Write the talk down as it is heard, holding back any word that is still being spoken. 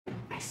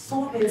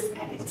saw this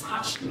and it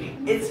touched me.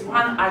 It's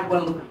one I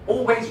will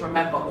always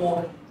remember,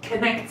 or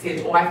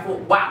connected, or I thought,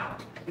 wow.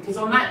 Because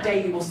on that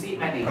day you will see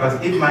many.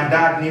 Because if my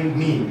dad named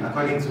me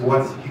according to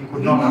what he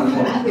could not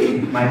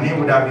afford, my name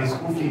would have been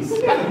school fees.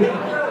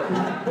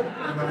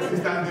 My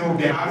sister's name would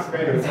be house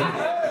parents.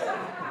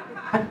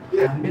 I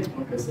met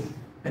one person,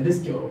 and this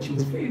girl, she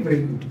was very,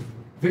 very good,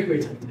 very,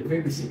 very talented, a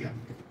very good singer.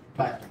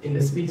 But in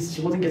the space, she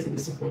wasn't getting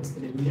the support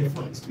and the needed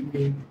funds to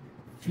even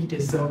feed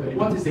herself.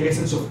 What is the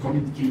essence of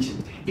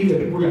communication? If the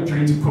people are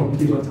trying to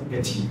communicate what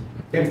get you,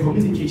 then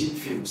communication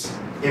fails.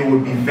 It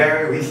would be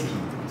very risky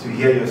to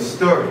hear your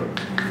story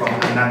from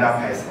another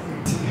person.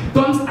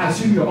 Don't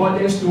assume your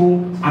audience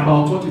know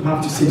about what you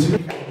have to say. So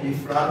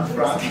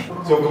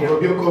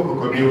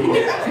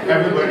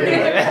everybody.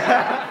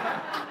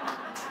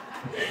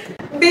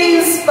 Be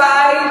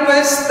inspired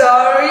by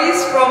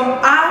stories from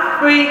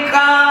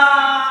Africa.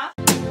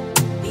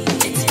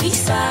 It's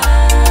Visa.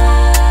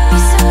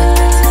 Visa with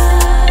the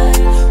time.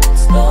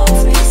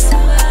 Stories of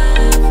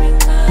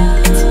Africa.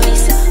 It's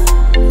Visa.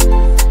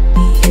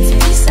 It's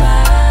Visa.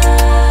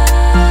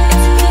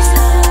 It's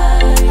Visa.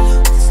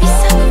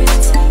 Visa with the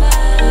time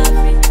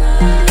Africa.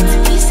 It's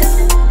Visa.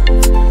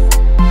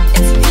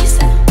 It's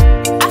Visa.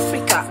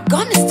 Africa,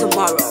 gone is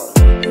tomorrow.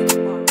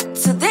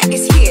 Today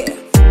is here.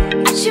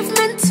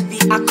 Achievement to be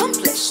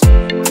accomplished.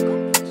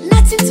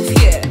 Nothing to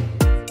fear.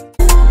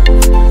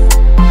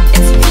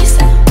 It's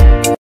Visa.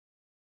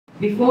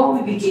 Before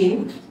we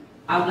begin,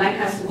 I would like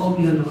us to all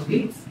be on our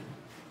feet.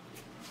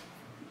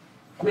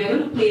 We're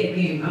going to play a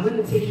game. I'm going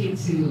to take you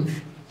to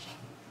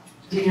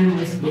junior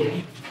high school.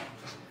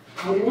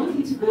 I want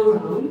you to go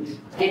around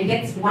and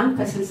get one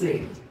person's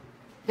name.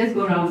 Just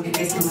go around and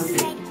get someone's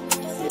name.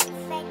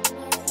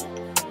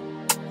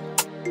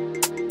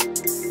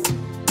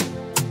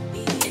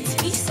 It's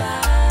Visa.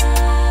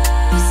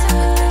 Visa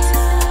with the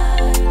time.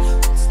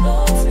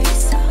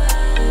 Stories of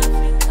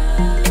Africa.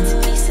 It's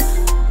Visa.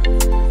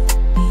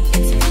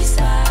 It's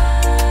Visa.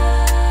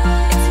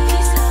 It's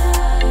Visa.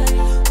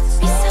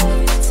 Visa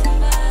with the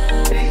time.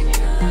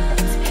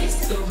 It's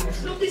Visa.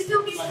 No, please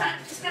don't be sad.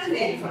 Just get an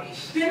name.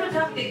 We're not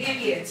having the game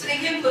yet, so the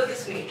game goes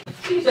this way.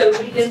 Keep the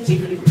rhythm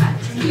till you can.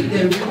 Keep the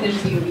rhythm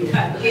till you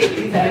can. Okay?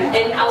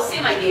 And I'll say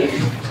my name.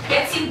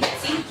 Getting.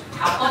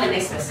 I'll call the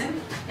next person.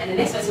 And the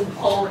next person will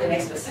call the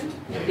next person.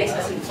 And the next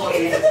person will call the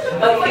next person.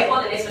 But before you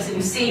call the next person,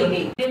 you say your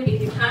name.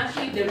 If you can't,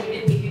 keep the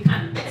rhythm if you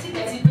can. Betty,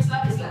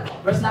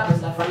 Brisla,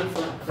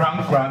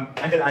 Frank,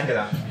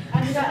 Angela.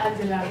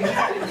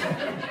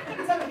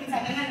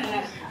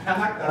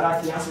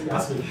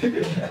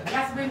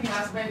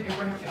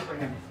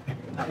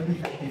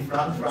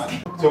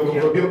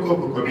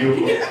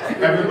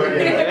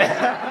 Everybody.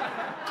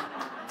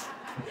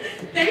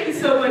 Thank you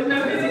so much. No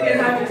music can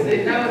have you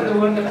say. That was a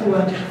wonderful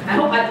one. I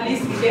hope at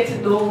least we get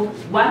to know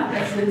one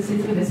person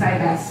sitting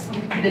beside us.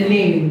 The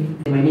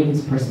name. My name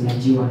is Person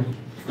Najiwa.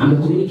 I'm a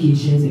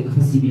communications and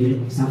capacity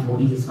building officer for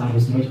AYIS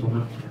Stories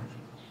from Africa.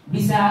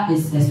 Visa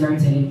is a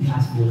storytelling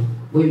platform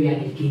where we are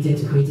dedicated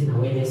to creating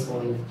awareness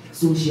on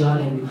social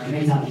and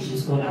environmental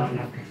issues all around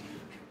Africa.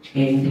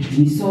 And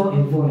we saw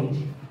a void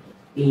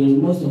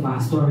in most of our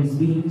stories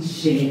being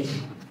shared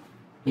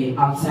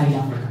outside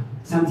Africa.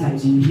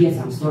 Sometimes you hear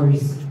some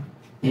stories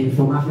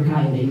from Africa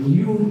and then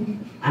you,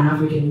 an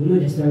African, you know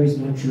the story is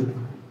not true.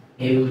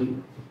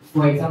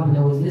 For example,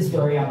 there was this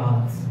story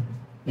about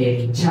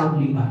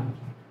child labor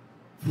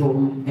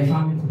from a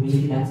farming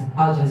community that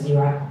Al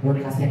Jazeera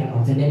broadcasted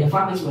about, and then the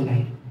farmers were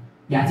like,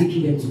 they are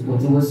taking them to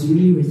court. It was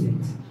really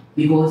recent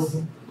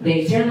because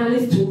the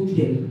journalist told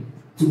them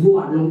to go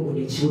along with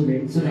the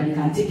children so that they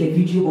can take a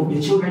video of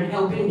the children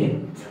helping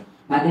them.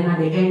 But then at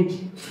the end,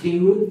 they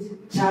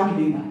wrote child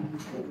labor.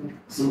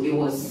 So it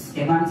was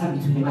a banter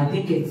between them. I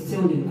think it's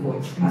still in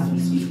court as we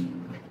speak.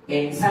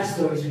 And such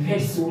stories, we've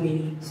heard so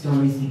many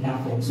stories in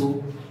that form.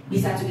 So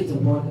we've taken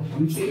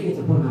it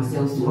upon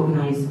ourselves to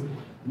organize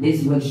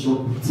this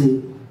workshop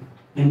to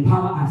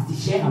empower us to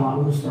share our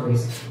own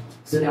stories.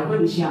 So that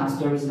when we share our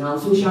stories now,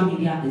 social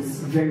media is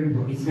very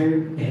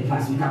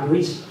fast. We can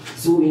reach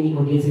so many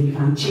audiences, we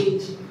can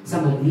change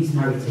some of these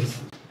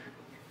narratives.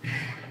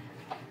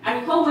 I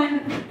recall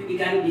when we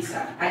began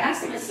Visa, I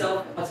asked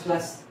myself a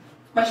particular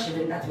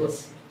question, and that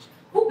was,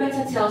 who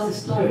better tells the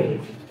story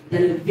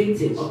than the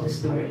victim of the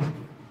story?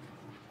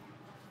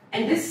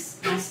 And this,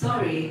 my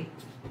story,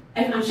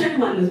 and I'm sure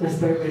everyone knows my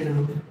story right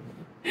now.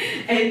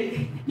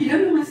 And you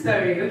don't know my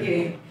story,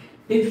 okay?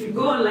 If you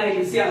go online,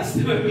 you see our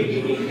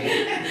story.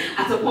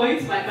 At a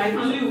point, my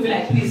family will be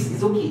like, please,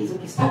 it's okay,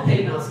 stop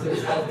telling our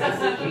stories.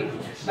 That's okay.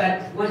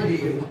 But what do we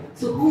do?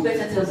 So who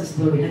better tells the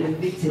story than the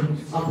victim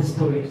of the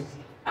story?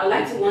 I would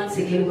like to once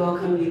again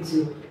welcome you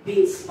to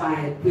Be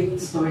Inspired with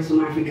Stories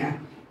from Africa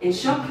and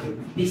Shop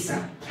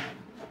Visa.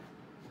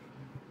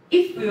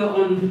 If we were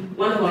on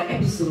one of our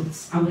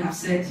episodes, I would have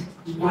said,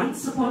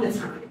 once upon a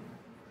time.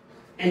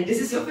 And this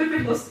is your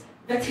favorite host,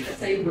 Betty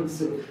Kasai.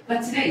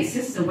 But today,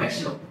 since it's a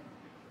workshop,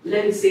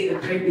 let me say a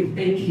very big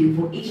thank you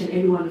for each and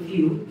every one of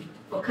you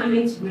for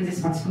coming to this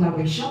particular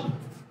workshop.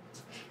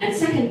 And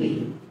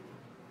secondly,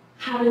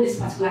 having this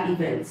particular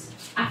event,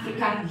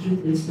 Africa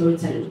Youth in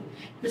Storytelling.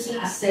 Crystal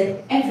has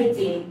said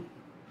everything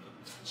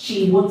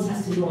she wants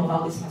us to know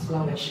about this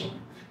particular workshop.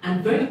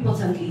 And very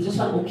importantly, just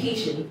an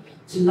occasion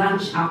to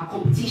launch our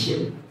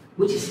competition,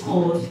 which is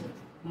called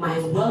My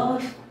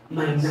World,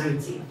 My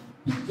Narrative.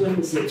 Join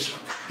me, say,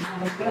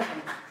 My World,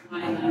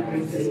 My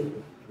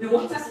Narrative. We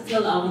want us to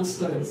tell our own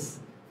stories.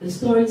 The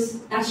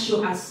stories that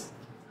show us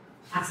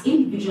as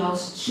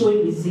individuals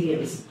showing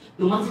resilience,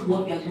 no matter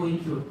what we are going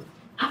through.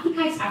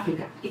 Africa is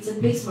Africa. It's a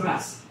place for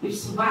us. We've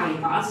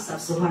survived. Our ancestors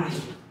have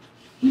survived.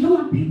 We don't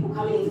want people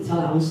coming in to tell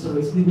our own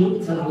stories. We want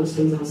to tell our own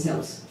stories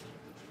ourselves.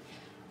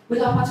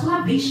 With our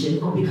particular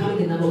vision of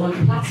becoming the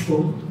 #1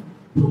 platform,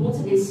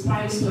 promoting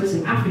inspiring stories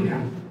in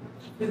Africa,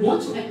 we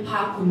want to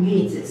empower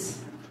communities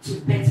to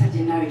better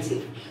their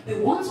narrative. We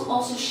want to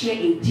also share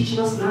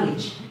indigenous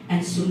knowledge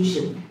and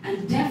solution,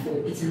 and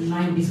therefore it's in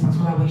line with this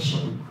particular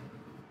workshop.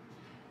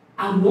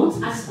 I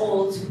want us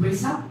all to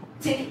brace up,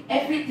 take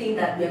everything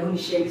that we are going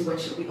to share in this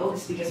workshop with all the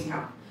speakers we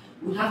have.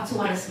 We'll have 2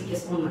 other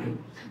speakers online.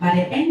 But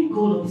the end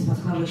goal of this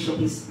particular workshop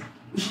is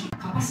we should be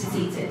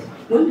capacitated.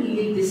 When we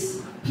leave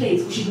this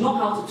place, we should know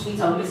how to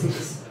tweet our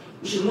messages.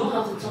 We should know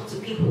how to talk to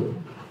people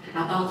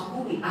about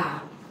who we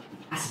are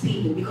as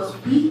people, because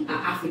we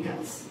are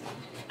Africans.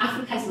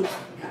 Africa is not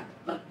Africa,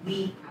 but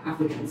we are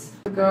Africans.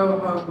 Go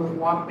home with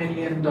 $1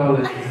 million.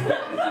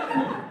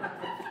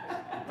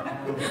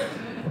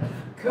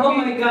 Oh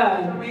my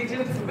God. Can we do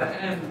to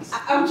the end?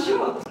 I'm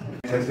sure.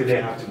 Essentially,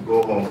 I have to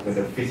go home with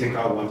a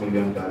physical $1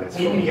 million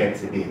from here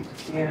today.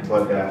 Yeah.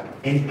 But the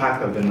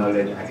impact of the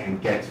knowledge I can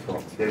get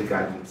from today's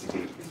gathering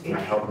today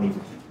might help me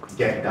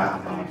get that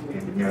amount in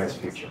the nearest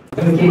future.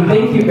 Okay,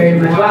 thank you very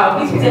much. Wow,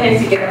 please put your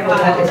hands together for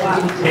that.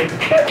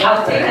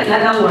 I'll take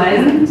another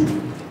one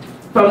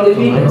from the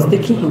video. The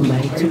king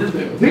by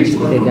Which the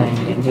one? guy.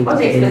 What's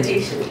the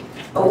expectation?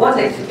 Or what's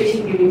the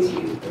expectation given to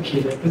you? Okay,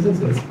 the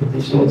person's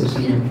expectation is to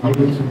be able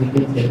to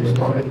relate to the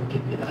story and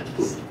keep it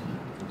honest.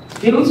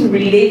 Be able to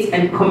relate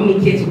and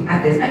communicate with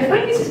others. I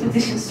find this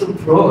expectation so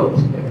broad.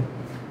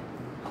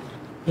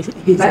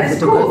 But it's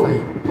cool.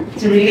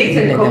 To relate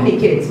and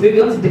communicate. We're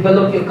able to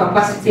develop your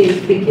capacity in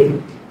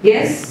speaking.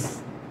 Yes?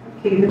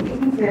 Okay, the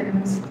thing is that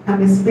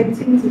I'm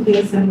expecting to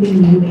hear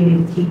something new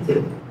and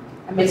educative.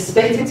 I'm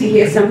expecting to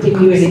hear something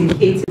new and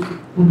educative.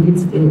 On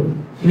this field.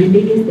 My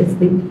biggest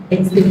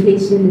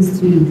expectation is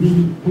to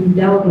be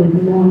endowed with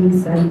more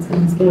insights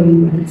and story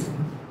writing.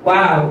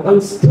 Wow,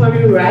 on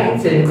story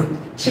writing.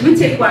 Should we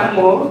take one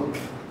more?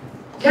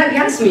 Yeah,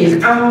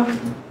 Yasmin, I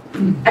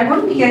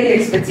want to hear your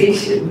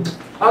expectation.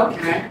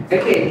 Okay.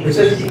 Okay,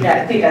 so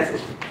yeah, I think that's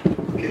it.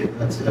 Okay,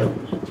 that's it.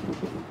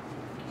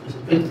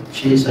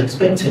 She's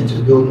expecting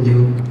to build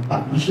new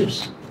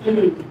partnerships,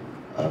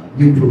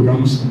 new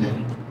programs, and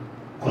then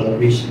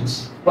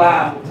collaborations.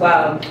 Wow,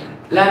 wow.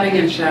 Learning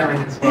and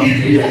sharing as well.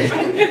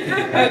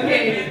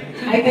 Okay,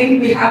 I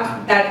think we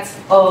have that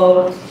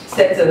all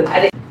settled.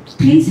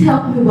 Please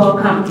help me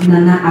welcome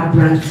Nana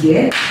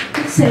Abrantier,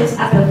 who serves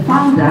as the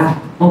founder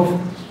of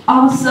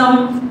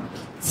Awesome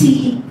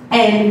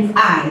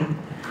TNI.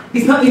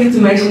 It's not easy to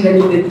mention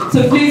anything,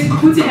 so please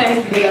put your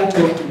hands together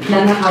for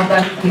Nana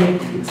Abrantier,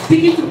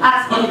 speaking to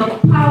us on the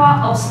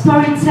power of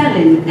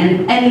storytelling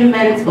and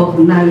elements of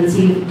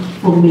narrative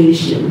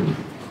formation.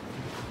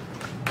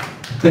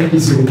 Thank you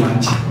so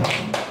much.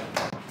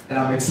 And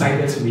I'm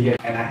excited to be here,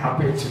 and I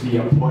happen to be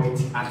a poet,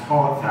 an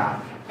author,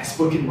 a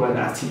spoken word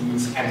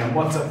artist, and a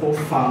multiple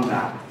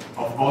founder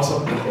of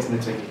Awesome Thinkers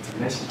Network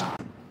International.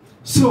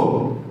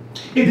 So,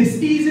 it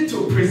is easy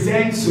to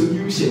present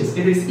solutions.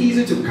 It is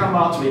easy to come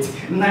out with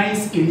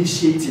nice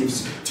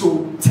initiatives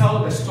to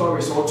tell the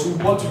stories or to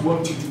what we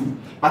want to do.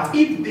 But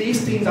if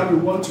these things that we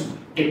want to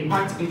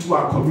impact into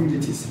our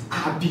communities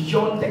are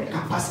beyond the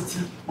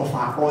capacity of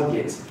our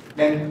audience,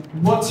 then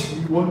what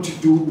we want to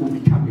do will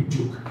become a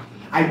joke.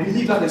 I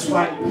believe that is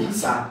why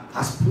ISA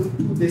has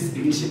put this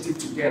initiative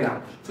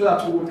together, so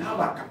that we will have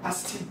a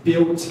capacity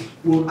built,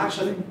 we will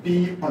actually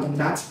be on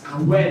that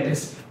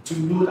awareness to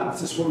know that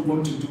this is what we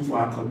want to do for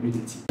our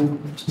community.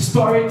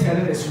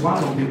 Storytelling is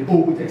one of the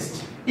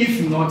oldest,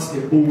 if not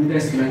the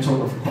oldest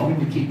method of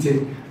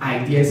communicating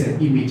ideas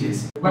and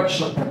images. The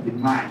workshop of the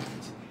mind.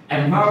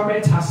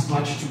 Environment has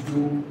much to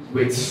do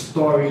with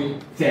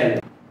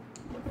storytelling.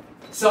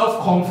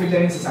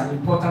 Self-confidence is an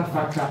important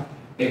factor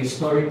in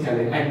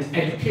storytelling, and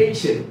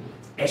education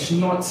is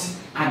not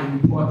an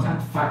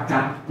important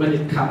factor when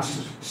it comes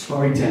to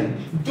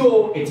storytelling,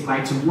 though it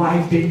might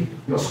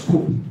widen your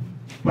scope,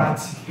 but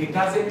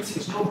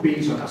it's not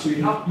based on that. So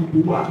you have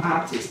people who are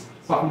artists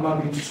who have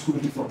never been to school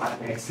before, but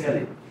they're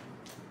excelling,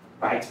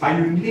 right? But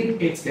you need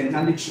the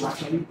knowledge to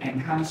actually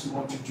enhance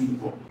what you do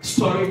more.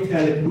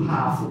 Storytelling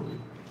powerful.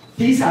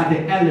 These are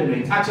the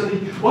elements. Actually,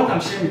 what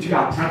I'm sharing with you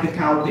are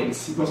practical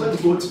things, because when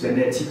you go to the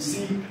net, you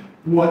see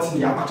what they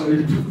have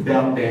actually put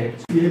down there.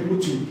 To be able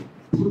to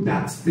put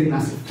that thing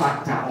as a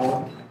factor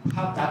or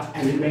have that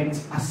element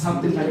as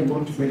something that you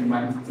want to bring in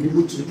mind, be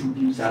able to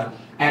produce that.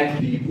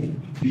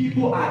 And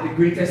people are the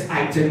greatest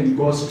item in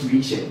God's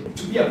creation.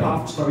 To be a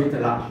powerful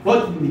storyteller,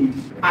 what do you need?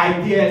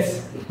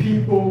 Ideas,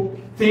 people,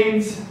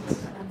 things.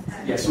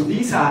 Yeah, so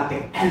these are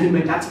the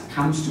elements that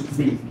comes to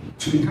play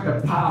to become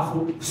a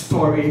powerful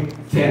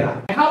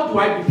storyteller. How do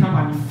I become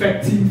an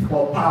effective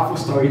or powerful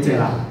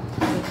storyteller?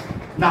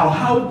 Now,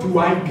 how do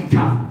I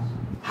become?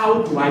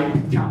 How do I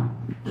become?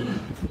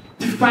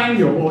 Define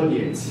your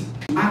audience.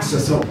 Ask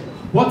yourself,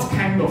 what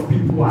kind of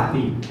people are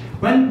they?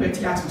 When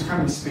Betty asked me to come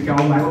and speak, I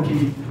was like,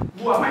 okay,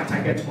 who are my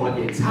target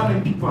audience? How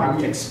many people are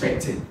we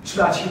expecting?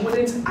 So that you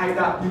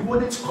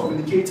wouldn't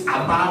communicate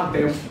about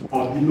them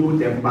or below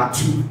them, but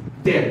to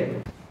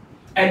them.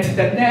 And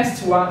the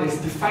next one is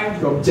define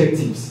your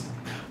objectives.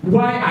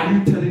 Why are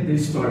you telling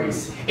these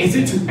stories? Is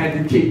it to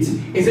educate?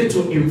 Is it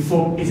to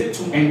inform? Is it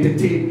to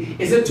entertain?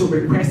 Is it to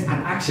request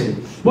an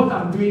action? What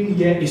I'm doing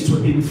here is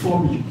to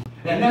inform you.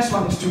 The next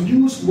one is to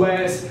use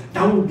words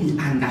that will be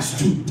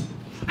understood.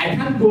 I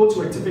can't go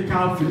to a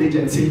typical village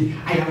and say,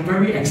 I am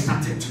very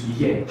ecstatic to be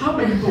here. How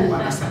many people will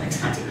understand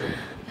ecstatic?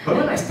 But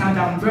when I stand,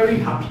 I'm very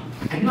happy.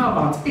 I know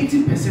about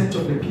 80%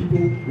 of the people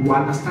who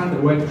understand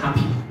the word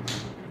happy.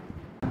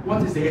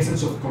 What is the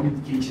essence of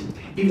communication?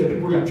 If the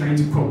people you are trying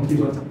to communicate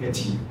don't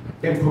get you,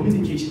 then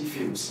communication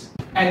fails.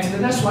 And the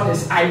next one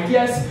is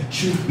ideas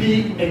should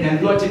be in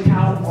a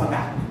logical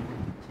order.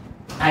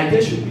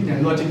 Ideas should be in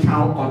a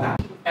logical order.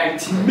 And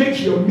to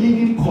make your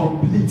meaning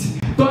complete,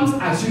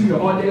 don't assume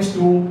your audience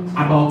know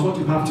about what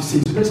you have to say.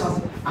 So let's say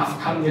I've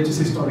come here to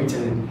say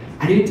storytelling.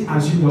 I didn't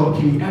assume,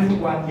 okay,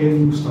 everyone here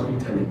knows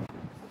storytelling.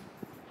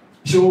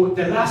 So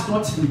the last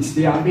not least,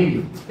 they are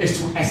made,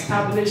 is to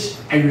establish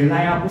a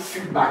reliable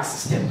feedback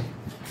system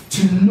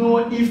to know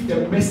if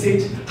the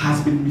message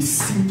has been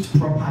received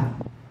properly.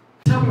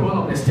 Tell me one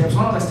of the steps.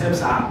 One of the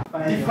steps are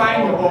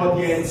define your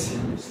audience,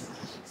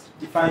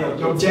 define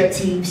your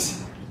objectives,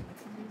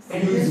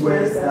 and use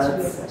words that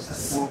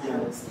won't be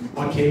understood.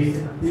 Okay.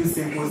 Use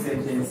simple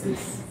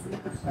sentences.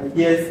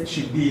 Ideas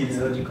should be in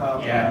a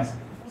logical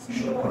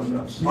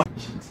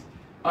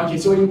Okay,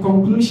 so in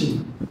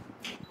conclusion,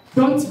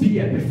 don't be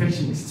a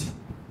perfectionist.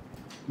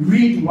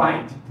 Read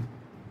wide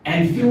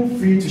and feel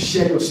free to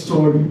share your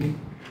story.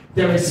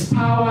 There is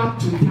power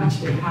to touch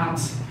the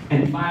hearts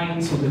and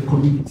minds of the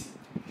community.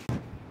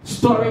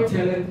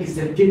 Storytelling is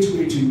the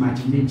gateway to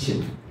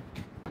imagination.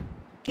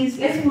 Let's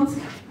put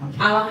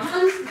our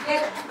hands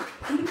together.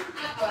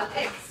 Our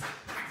heads.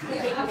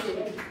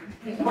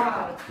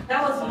 Wow,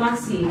 that was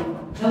massive.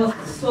 That was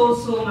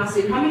so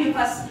massive. How many of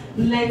us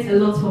learned a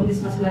lot from this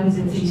particular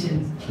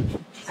presentation?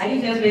 Are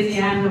you just raising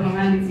your hand for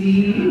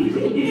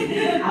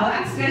formality? I'll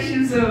ask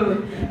questions.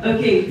 So,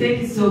 okay,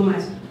 thank you so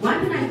much. One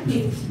thing I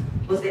picked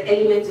was the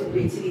element of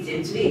creativity,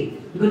 and today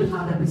we're going to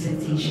have that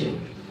presentation.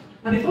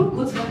 But before we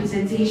go to that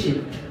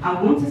presentation, I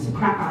wanted to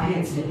crack our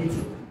heads a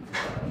little.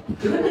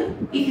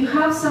 If you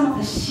have some of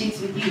the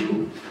sheets with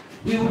you,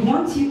 we would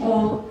want you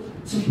all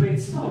to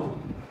brainstorm.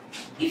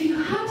 If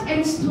you had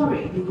any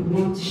story you would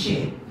want to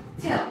share,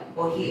 tell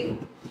or hear,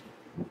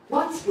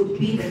 what would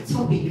be the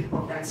topic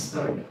of that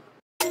story?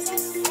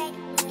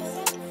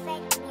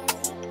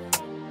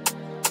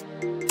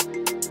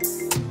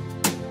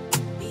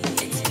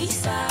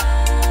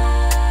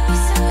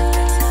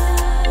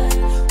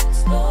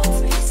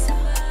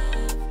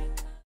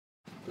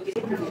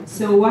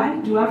 So why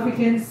do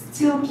Africans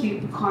still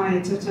keep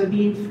quiet after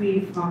being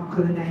free from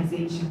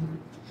colonization?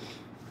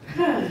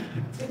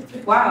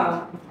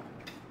 Wow.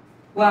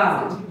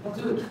 Wow.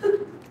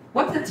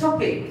 What a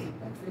topic.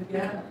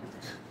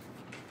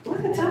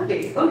 What a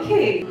topic.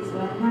 Okay. So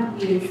I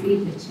have here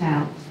Save the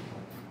Child.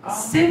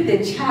 Save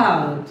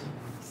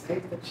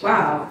the child.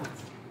 Wow.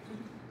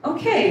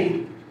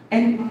 Okay.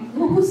 And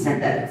who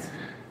said that?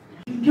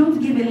 You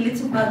want to give a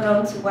little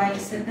background to why you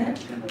said that?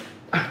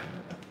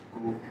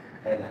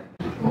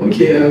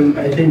 Okay,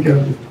 I think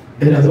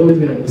it has always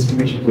been an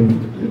inspiration for me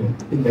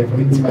in the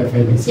community I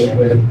find myself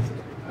where,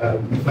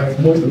 in fact,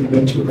 most of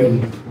the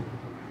children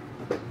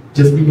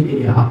just living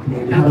in their house,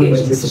 they have much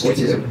to support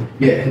them.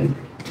 Yeah, and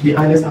to be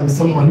honest, I'm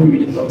someone who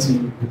really loves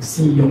to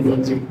see young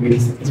ones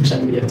with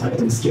social media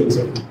talent and skills.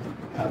 So,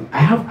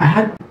 I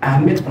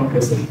had met one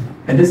person,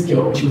 and this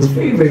girl, she was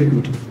very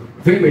good,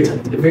 very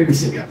talented, very good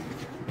singer.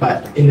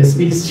 But in the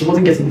space, she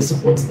wasn't getting the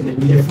support and the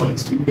media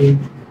funds to even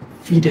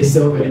feed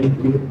herself and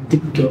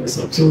take care of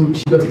herself. So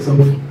she got herself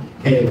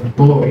a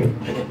boy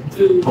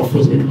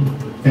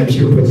and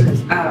she opened it.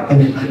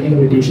 And then at the end of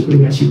the day, she told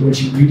me that she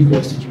really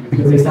wants to do it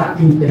because there's that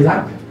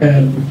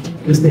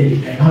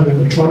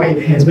trauma in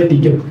the hands when they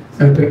get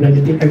pregnant,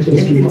 they think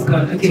everything is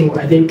good. Okay. So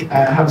I think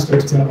I have a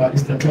story to tell about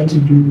this. I'm trying to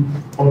do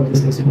all of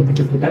these things in the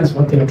picture. That is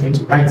one thing I'm trying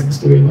to write a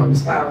story about.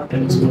 Wow.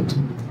 And also want to.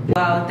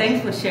 Wow,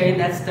 thanks for sharing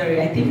that story.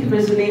 I think it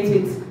resonates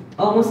with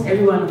almost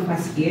every one of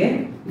us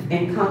here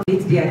and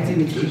complete the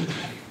activity.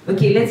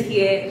 Okay, let's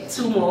hear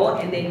two more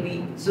and then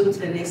we zoom to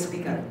the next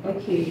speaker.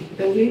 Okay,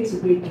 the way to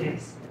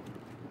greatness.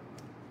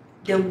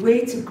 The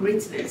way to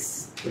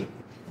greatness.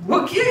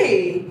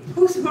 Okay,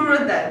 who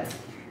wrote that?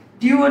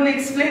 Do you want to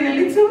explain a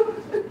little?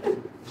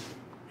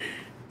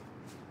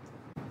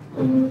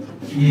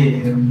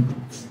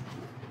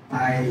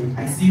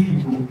 I see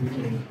people.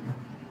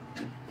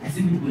 I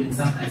see people and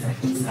sometimes I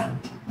feel sad.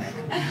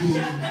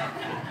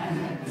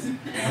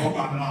 I hope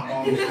I'm not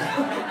wrong.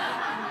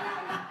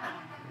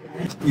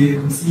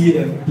 You see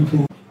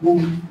people who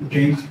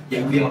drink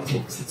their way out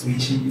of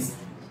situations,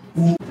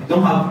 who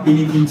don't have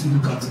anything to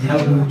look at, they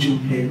have no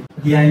children,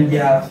 they are in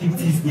their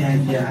 50s, they are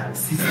in their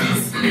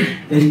 60s,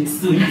 and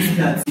so you see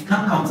that they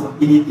can't count on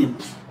anything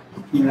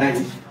in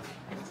life.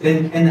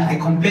 And I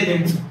compare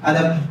them to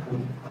other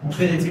people,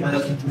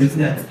 they see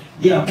that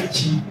they have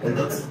achieved a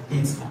lot of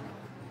things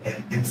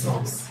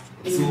themselves.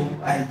 So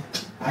I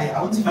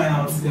want to find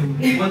out what's it?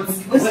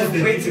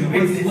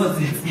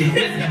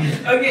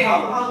 Okay. How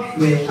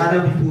were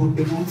other people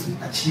able to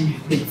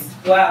achieve things?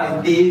 Wow.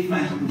 And they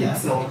find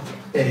themselves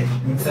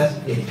in such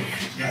a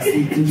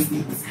state.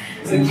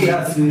 Okay.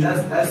 That's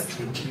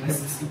the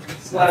curiosity.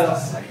 Wow.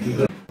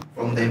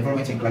 From the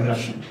environment and climate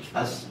action,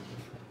 as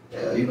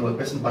a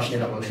person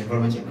passionate about the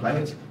environment and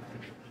climate,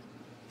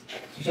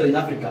 especially in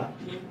Africa,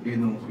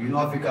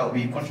 Africa,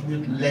 we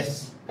contribute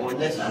less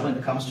when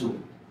it comes to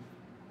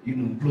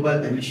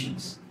global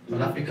emissions.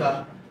 But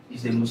Africa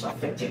is the most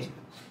affected.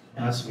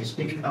 And as we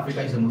speak,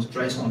 Africa is the most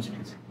driest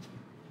continent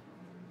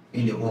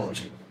in the world.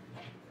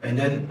 And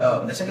then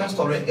the second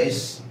story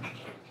is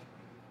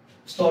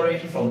story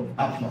from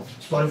up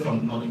north, story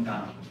from northern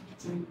Ghana.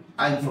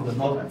 I'm from the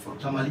north, I'm from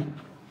Tamale.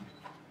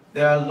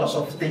 There are lots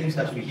of things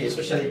that we hear,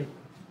 especially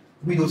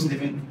we those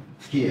living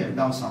here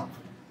down south.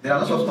 There are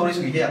lots of stories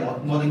we hear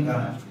about northern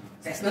Ghana.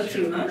 That's not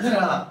true,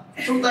 huh?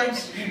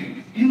 Sometimes,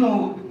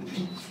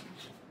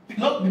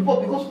 not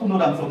because people know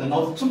that I'm from the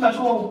north, sometimes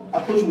someone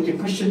approach you with a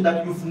question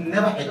that you've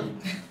never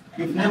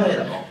heard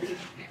about.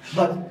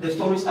 But the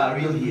stories are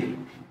real here.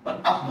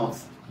 But up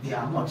north, they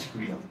are not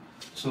real.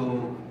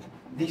 So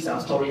these are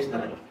stories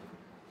that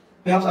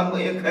perhaps I'm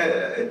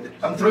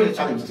throwing a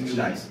challenge to you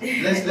guys.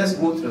 Let's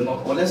go to the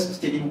north, or let's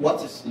study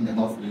what is in the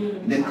north,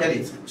 then tell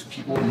it to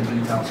people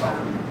living down south.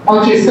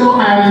 Okay, so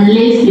I'm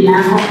Lace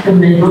Ilako from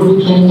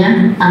Nairobi,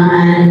 Kenya.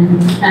 I'm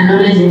a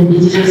knowledge and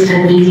digital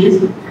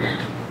strategist.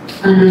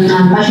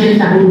 I'm passionate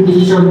about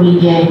digital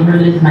media and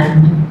knowledge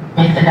management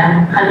method.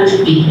 I'm happy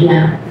to be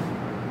here.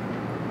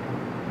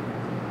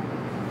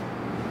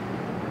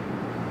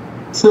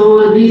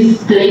 So this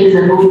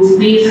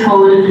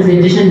whole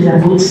presentation is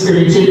about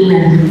storytelling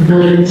and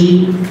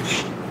technology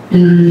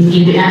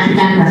in the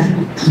African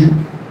perspective.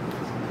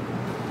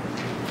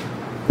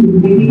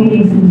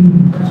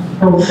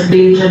 Of the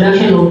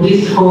introduction of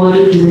this whole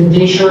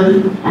presentation,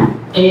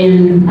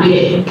 and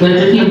we're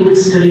talking about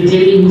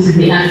storytelling is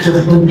the act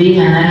of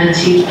conveying a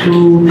narrative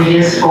through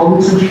various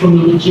forms of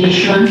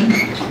communication,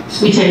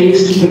 which are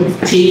used to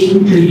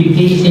obtain, to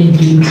educate, and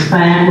to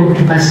inspire or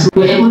to pursue.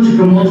 We're able to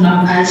promote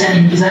our culture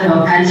and preserve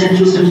our culture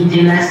through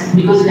storytellers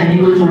because we are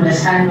able to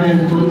understand where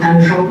we all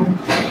come from.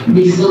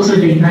 There is also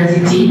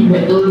diversity.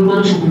 We're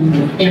able to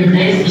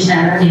embrace each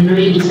other and know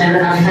each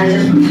other, our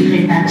cultures from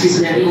different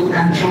countries where we all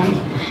come from.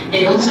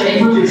 And also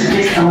able to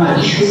express our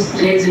issues,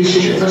 threats,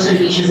 issues, social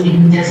issues, and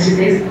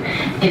injustices,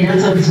 and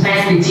also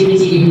inspire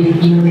creativity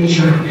and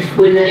innovation.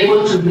 When we're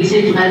able to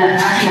listen to other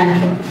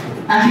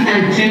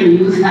African fellow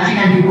youth,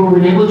 African people,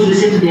 we're able to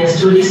listen to their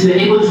stories, we're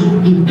able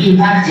to be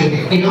impacted,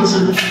 and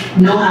also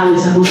know how we're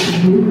supposed to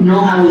do,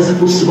 know how we're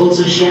supposed to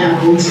also share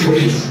our own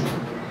stories.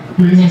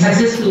 The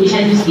successful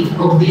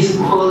initiative of this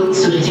whole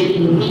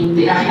storytelling in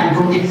the African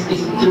context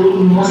is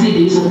through mostly the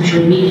use of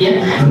social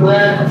media,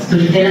 where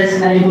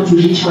storytellers are able to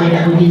reach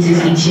wider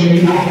audiences and share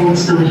their own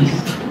stories.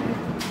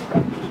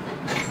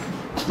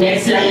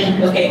 Next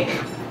slide, okay.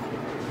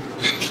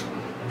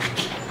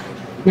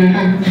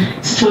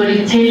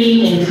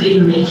 Storytelling and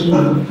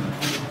filmmaking.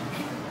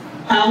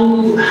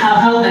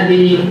 How are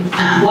they?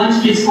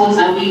 What principles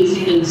are we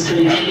using in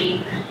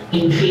storytelling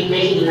and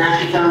filmmaking in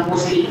Africa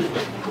mostly?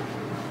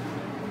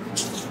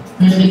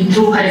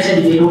 Through culture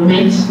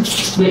development,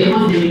 we're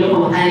able to develop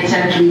our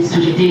culture through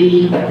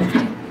storytelling,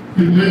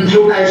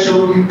 through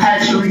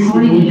cultural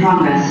recording in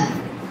progress.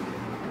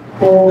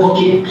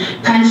 Okay,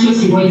 cultural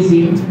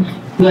symbolism.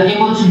 We are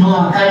able to know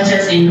our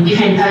cultures and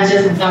different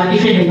cultures, our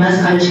different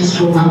diverse cultures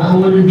from our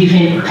own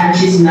different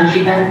countries in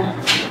Africa.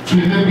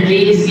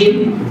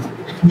 Realism.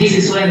 This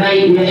is whereby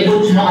we are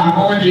able to know our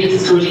own real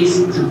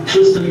stories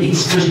through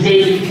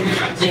storytelling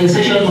and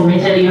social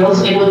commentary. We are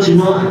also able to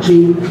know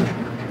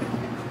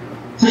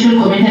social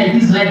commentary.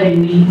 This is whereby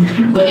we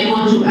were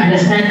able to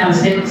understand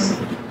ourselves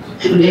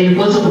and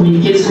also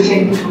communicate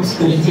social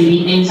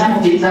storytelling. And some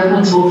of the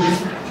examples of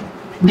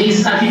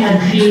these African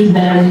films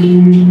that have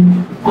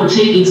been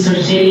portrayed in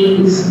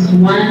storytelling is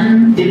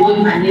one, The Boy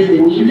Who Handles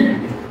the Wind,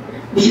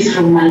 which is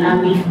from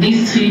Malawi.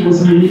 This film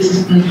was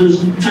produced I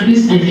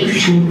think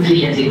 2-3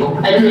 years ago.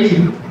 I don't know if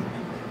you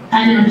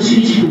had an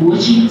opportunity to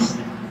watch it.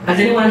 Has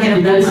anyone heard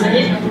of that?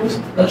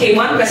 Okay,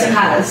 one person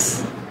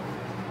has.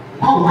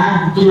 Oh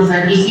wow, it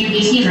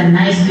is a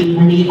nice film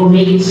and they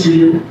recommend it to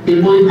you.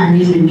 The Boy Who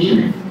Handles the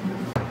Wind.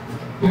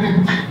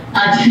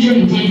 Artificial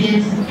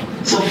intelligence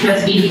software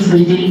aiding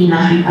storytelling in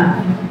Africa.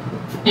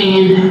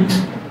 And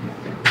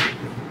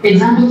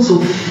examples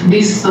of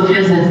these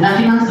softwares that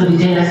African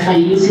storytellers are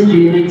using to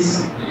leverage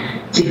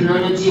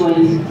technology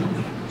while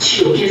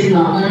showcasing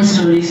our own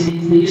stories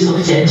is the use of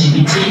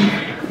ChatGPT,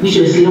 which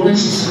was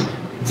launched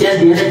just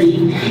the other day,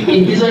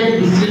 and this one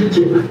is used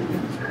to.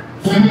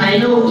 I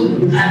know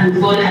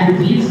we've all had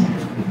these.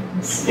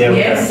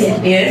 Yes,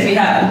 we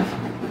have.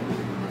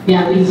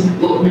 Yeah,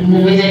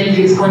 whether it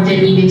is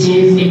content,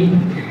 images, and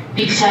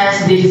pictures.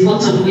 There is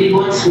also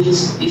billboards, which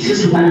is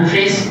used to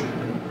paraphrase.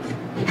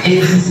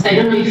 I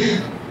don't know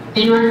if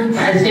anyone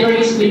has ever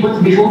used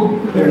billboards before.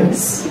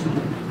 Yes.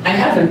 I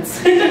haven't.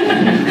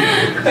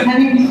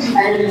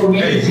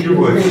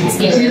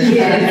 It's used to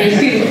paraphrase.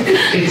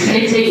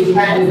 Let's say you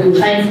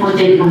find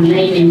content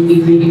online, and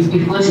if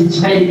it was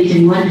inspired it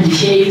and you want to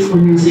share it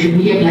on your social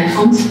media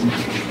platforms,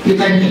 you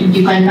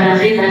can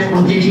paraphrase that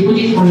content. You put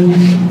it on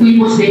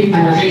billboards, then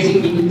paraphrase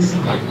it, and it's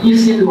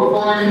using your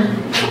own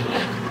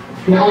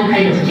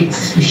kind of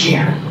text to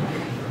share.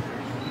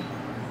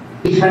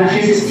 It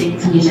paraphrases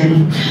text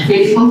majorly. There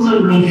is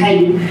also Wi-Fi,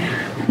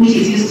 which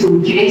is used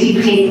to directly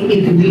take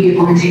into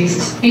video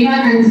context.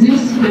 Anyone has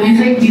used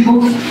Wi-Fi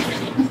before?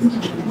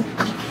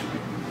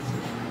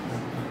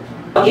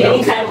 Okay,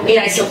 any kind of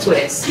AI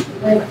softwares.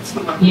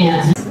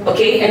 Yeah.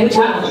 Okay, and which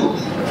one?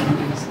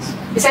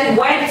 It's like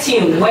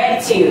WebTune.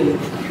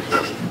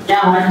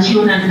 Yeah,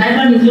 WebTune, and that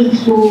one is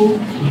used to.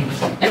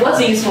 And what's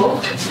it used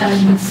for?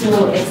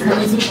 So it's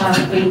going to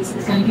paraphrase.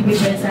 It's going to give you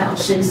better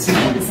options to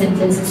the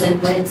sentences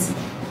and words.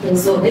 And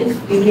so if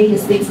you make a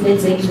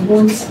statement and you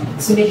want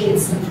to make it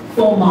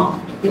formal,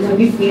 you can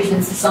rephrase it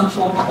to some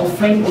form or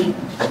friendly.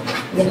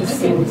 Yes.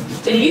 So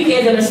did you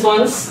hear the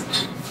response?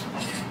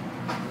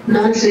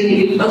 Not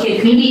really. Okay,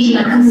 maybe you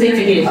can say it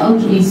again.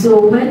 Okay,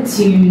 so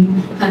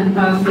WebTune can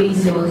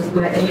paraphrase your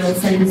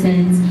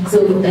sentence. So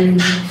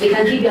it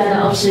can give you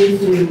other options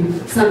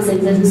to some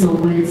sentences or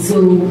words.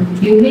 So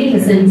you make a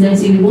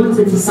sentence, you want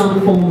it to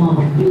sound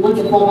formal. You want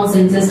a formal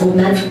sentence or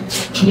that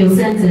your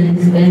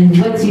sentence, and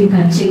WebTune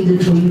can change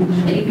it for you.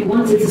 And if you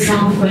want it to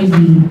sound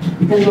friendly,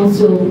 you can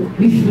also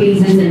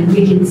rephrase it and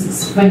make it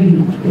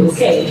friendly.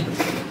 Okay.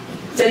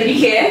 So did you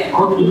hear?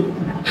 Okay.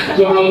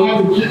 Yeah, I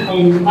have it,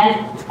 and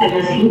that.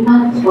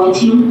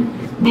 Watching.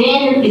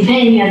 Then, is there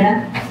any other?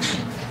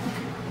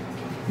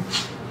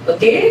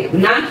 Okay,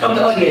 none from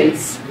the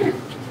audience.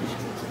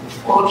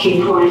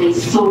 Okay, alright.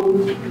 So,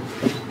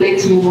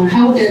 let's move on.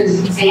 How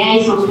does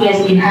AI software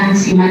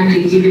enhance human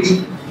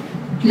creativity?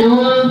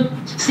 No,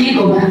 stay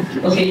over.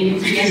 Okay,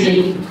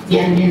 previously,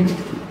 yeah.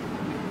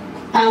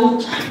 How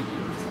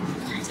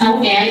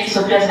AI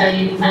software are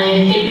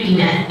helping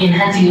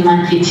enhancing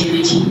human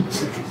creativity?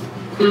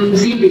 We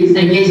see there is the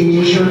AI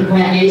generation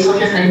where AI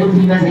software are able to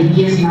give us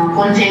ideas in our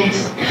content.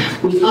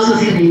 We also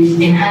see there is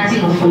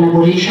enhancing of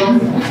collaboration.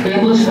 We're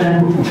able to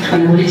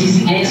collaborate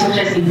using AI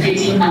software in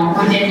creating our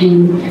content,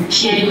 in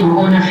sharing our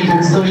own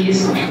African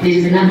stories. There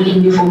is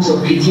enabling new forms of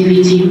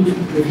creativity.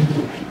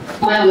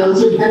 Where we're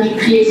also becoming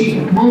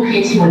more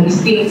creative on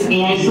these things,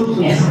 AI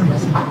software.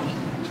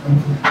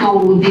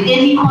 So the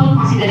ethical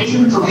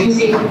considerations of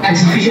using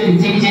artificial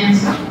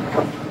intelligence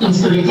in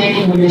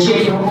storytelling when you're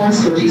sharing your own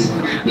stories.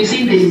 You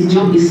see there is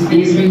job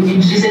displacement.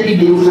 Recently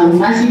there was a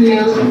massive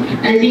layoff.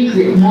 I think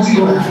that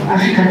mostly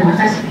African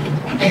workers.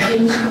 I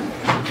think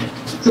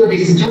so there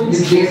is job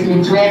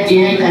displacement where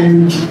AI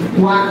can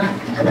work,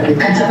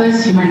 can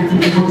surpass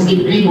human efforts in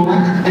doing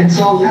work, and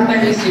so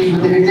companies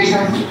and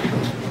organizations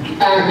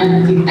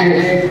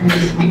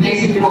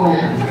replacing people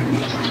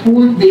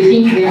who they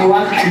think their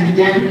work can be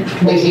done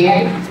by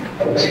AI.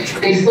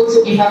 There is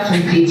also impact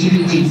on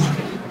creativity.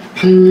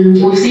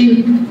 We've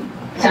seen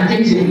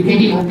sometimes we're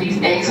depending on these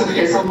AI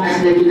software so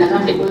much that we are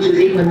not able to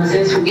think on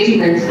ourselves, forgetting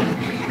that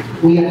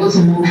we are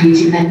also more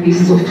creative than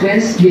these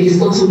softwares. There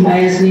is also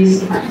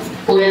biasness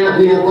where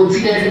we are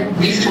considering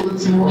these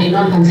tools more and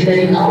not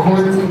considering our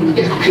own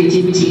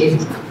creativity.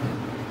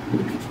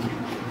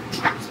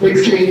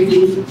 Next slide,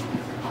 please.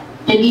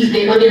 And if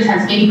the audience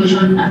has any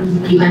question,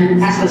 you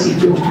can ask us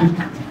if you want.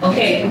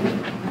 Okay.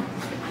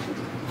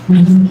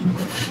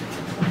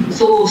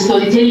 So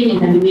storytelling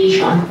and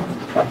animation.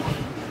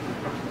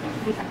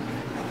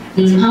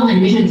 How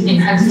animation is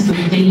enhancing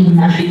storytelling in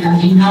Africa,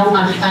 and how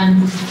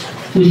African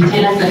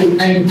storytellers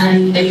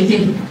are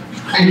using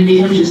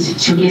animation to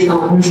showcase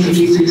our own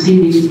stories. We've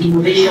seen there is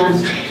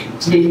innovation,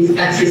 there is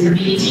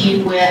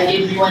accessibility, where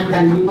everyone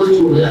can be able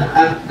to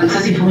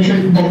access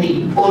information that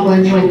they all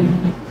want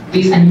when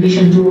these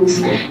animation tools.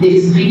 There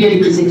is video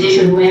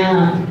representation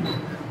where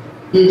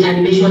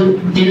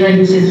animation generally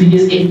uses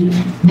videos, and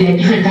there are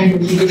different kinds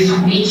of videos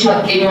which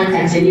anyone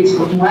can select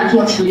from what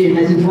works for you and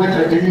doesn't work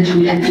or doesn't for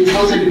you, and it's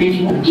also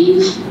depending on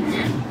age.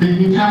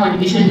 How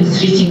animation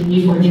is reaching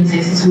new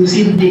audiences. So we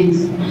see there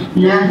is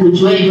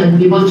language where you can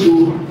be able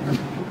to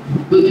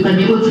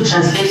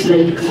translate.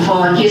 Like for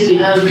our case, we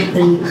have like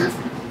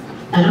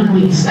I don't know,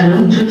 it's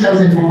around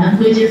 2,000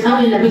 languages. How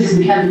many languages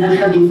we have in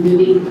Africa?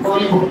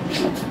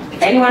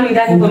 Anyone with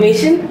that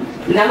information?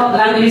 Number of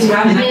languages you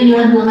have?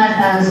 Anyone who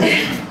has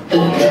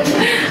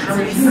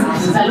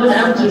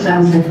around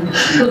 2,000.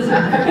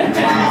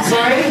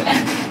 Sorry?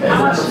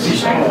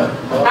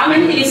 How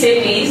many did you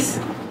say, please?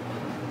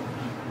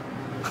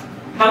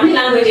 How many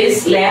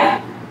languages,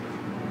 Leah?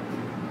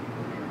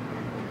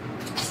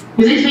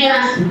 Is it fair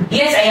asking?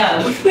 Yes, I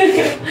am.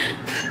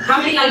 How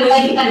many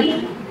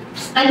languages?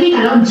 I think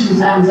around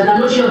 2,000. I'm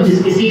not sure of the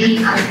specific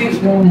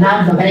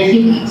number, but I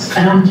think it's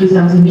around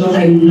 2,000. It's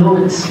a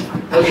lot.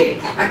 Okay,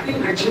 I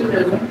think actually.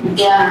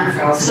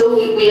 Yeah, so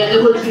we are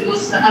able to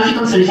use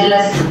African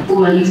storytellers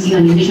who are using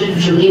animation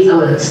to showcase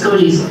our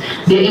stories.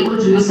 They're able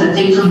to use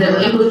subtitles, they're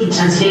able to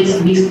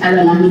translate these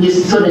other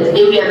languages so that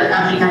every other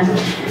African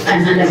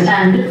can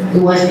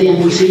understand what they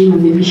are portraying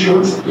on the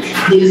visuals.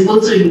 There is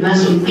also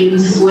universal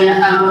themes where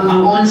our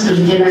own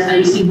storytellers are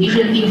using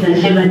different things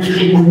that favor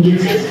different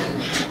audiences,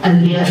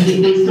 and their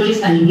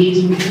stories are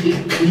engaging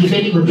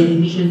depending on the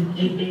animation.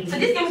 So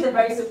this game is a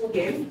very simple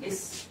game.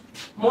 It's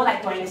more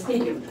like we're in a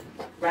stadium,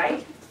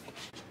 right?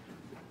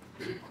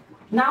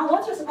 Now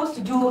what you're supposed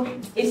to do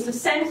is to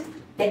send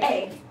the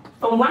egg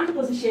from one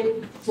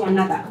position to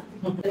another.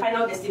 The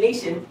final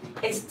destination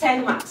is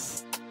 10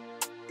 marks.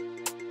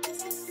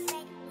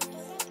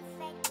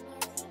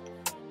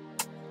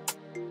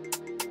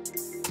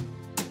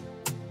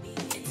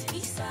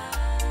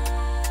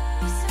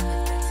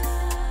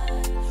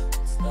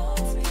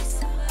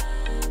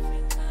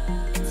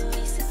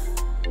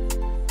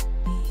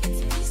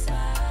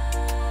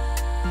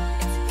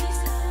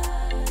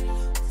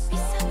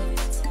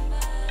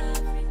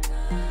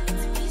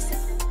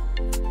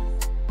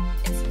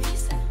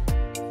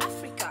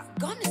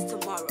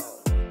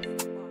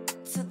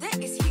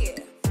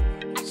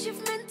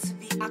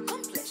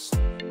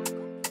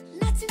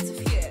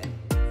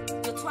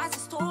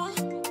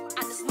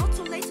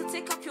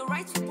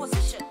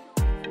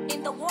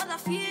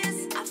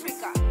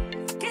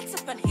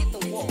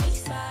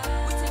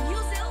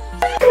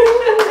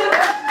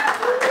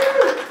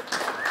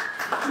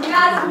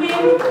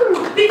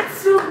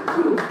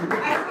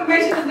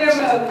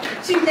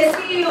 She's the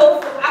CEO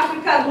of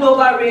Africa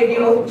Global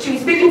Radio.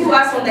 She's speaking to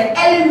us on the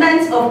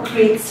elements of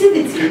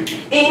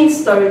creativity in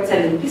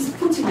storytelling. Please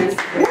put your hands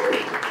together.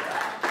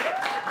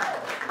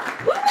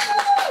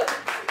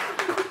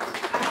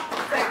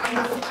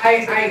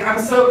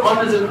 I'm so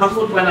honored and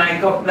humbled when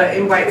I got the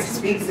invite to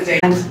speak today.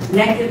 And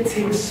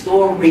negative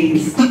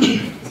stories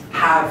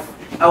have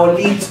or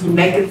lead to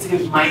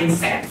negative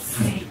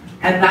mindsets.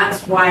 And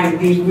that's why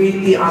we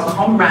really are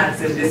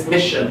comrades in this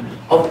mission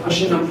of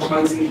pushing and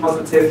promoting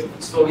positive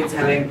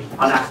storytelling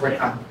on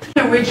Africa.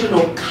 The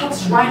original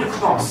cuts right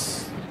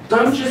across.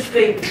 Don't just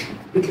think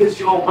because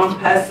you're one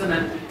person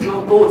and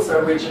your thoughts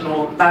are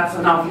original, that's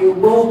enough. You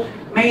will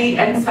may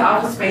enter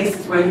other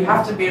spaces where you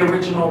have to be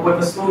original with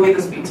a story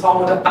that's been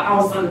told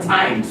 1,000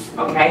 times,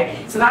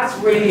 okay? So that's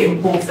really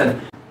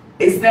important.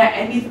 Is there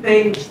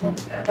anything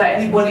that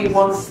anybody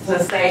wants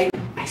to say?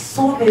 I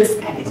saw this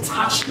and it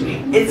touched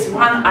me. It's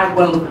one I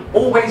will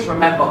always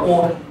remember,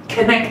 or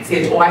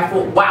connected, or I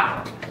thought,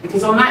 wow,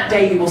 because on that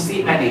day you will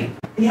see many.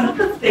 The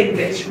other thing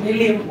that is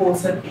really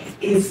important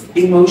is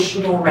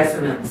emotional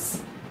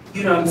resonance.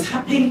 You know,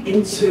 tapping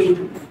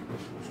into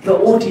the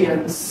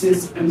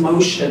audience's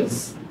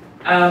emotions.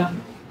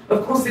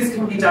 Of course, this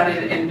can be done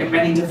in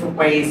many different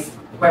ways,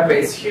 whether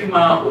it's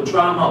humor or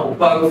drama or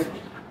both,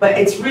 but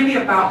it's really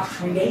about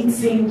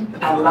creating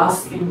a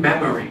lasting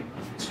memory.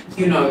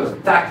 You know,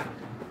 that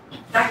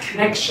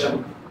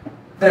connection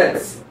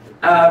that,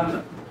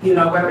 you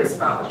know, whether it's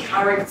about the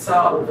character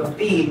or the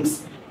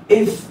themes,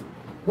 if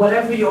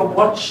whatever you're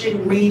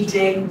watching,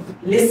 reading,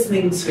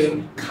 listening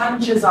to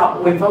conjures up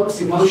or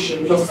evokes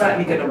emotion, you're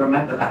certainly going to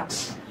remember that.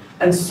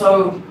 And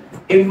so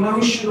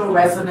emotional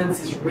resonance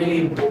is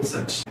really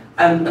important,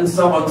 and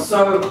so on.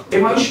 So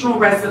emotional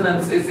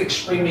resonance is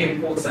extremely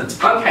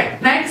important. Okay,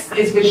 next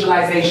is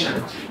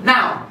visualization.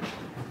 Now,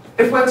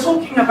 if we're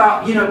talking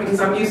about, you know,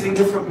 because I'm using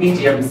different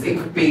mediums, it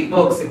could be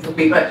books, it could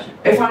be, but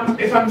if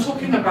I'm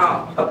talking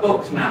about a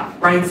book now,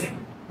 writing,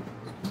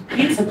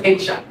 it's a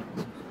picture.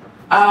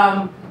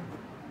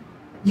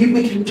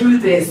 We can do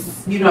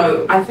this, you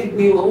know, I think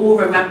we will all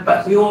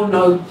remember, we all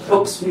know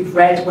books we've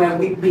read where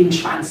we've been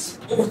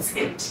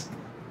transported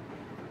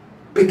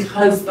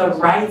because the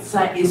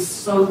writer is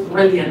so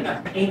brilliant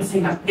at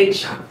painting a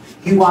picture.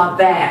 You are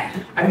there.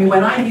 I mean,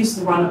 when I used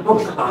to run a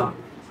book club,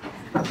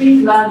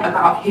 we learned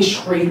about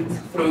history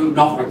through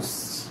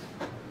novels.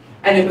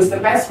 And it was the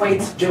best way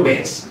to do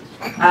it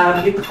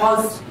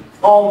because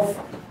of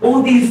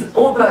all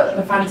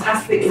the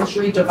fantastic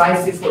imagery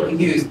devices that we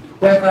use,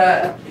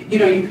 whether, you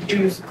know, you could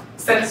use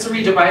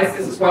sensory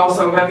devices as well,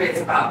 so whether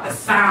it's about the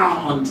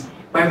sound,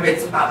 whether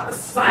it's about the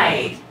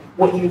sight,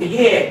 what you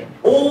hear,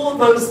 all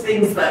those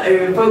things that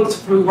are evoked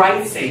through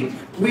writing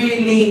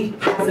really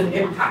has an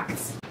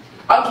impact.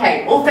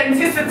 Okay,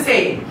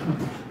 authenticity.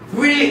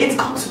 Really, it's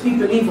got to be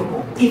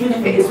believable, even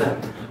if it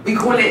isn't. We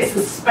call it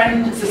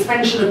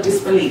suspension of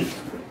disbelief,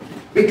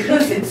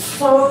 because it's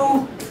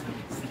so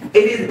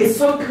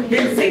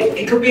convincing.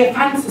 It could be a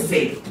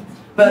fantasy,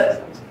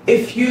 but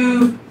if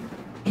you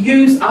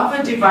use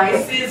other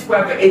devices,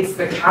 whether it's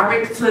the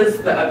characters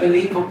that are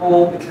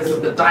believable because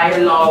of the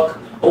dialogue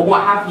or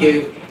what have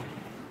you,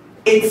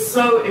 it's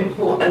so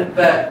important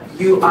that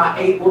you are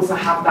able to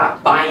have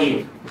that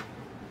buy-in,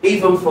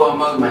 even for a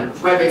moment,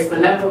 whether it's the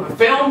length of a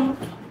film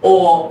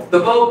or the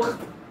book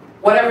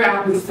whatever it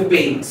happens to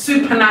be.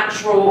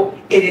 Supernatural,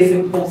 it is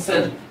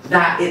important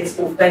that it's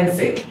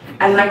authentic.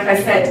 And like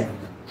I said,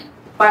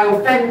 by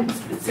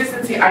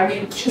authenticity, I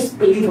mean just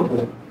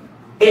believable.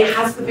 It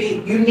has to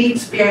be, you need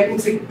to be able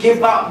to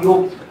give up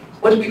your,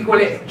 what do we call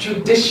it,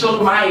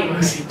 judicial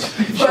mind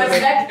for a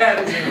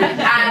second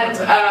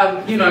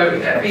and, you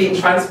know, be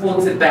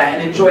transported there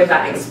and enjoy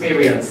that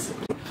experience.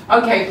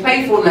 Okay,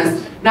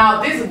 playfulness.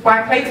 Now,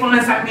 by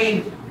playfulness, I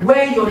mean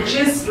where you're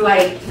just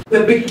like,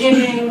 the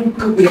beginning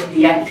could be at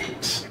the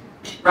end,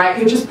 right?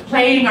 You're just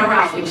playing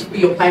around. It could be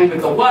you're playing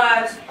with the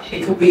words,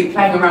 it could be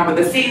playing around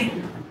with the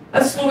scene.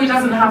 A story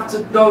doesn't have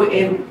to go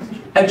in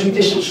a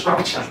judicial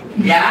structure,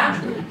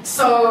 yeah?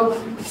 So,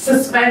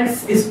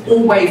 suspense is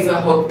always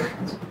a hook.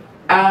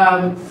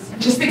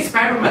 Just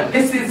experiment.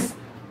 This is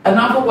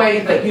another way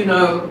that, you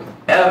know,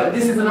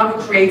 this is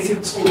another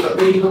creative tool that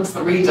really hooks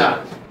the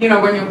reader. You know,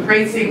 when you're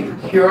creating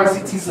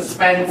curiosity,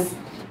 suspense,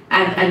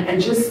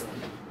 and just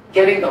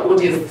getting the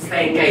audience to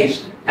stay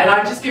engaged. And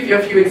I'll just give you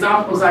a few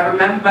examples. I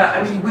remember,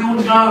 I mean, we all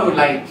know,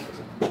 like,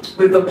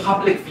 with the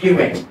public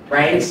viewing,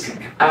 right?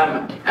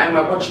 And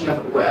we're watching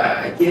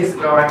years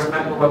ago, I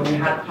remember when we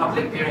had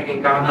public viewing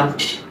in Ghana,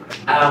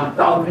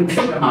 the open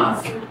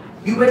cinemas.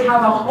 You would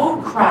have a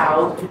whole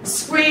crowd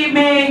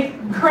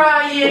screaming,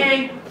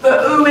 crying, the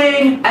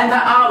oohing and the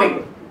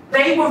ahhing.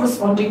 They were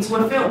responding to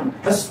a film,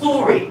 a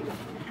story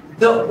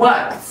that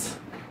worked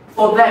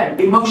for them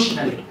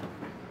emotionally.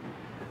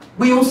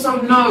 We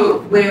also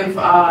know with,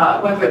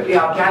 whether it be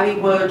our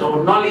Bollywood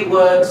or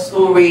Nollywood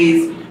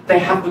stories, they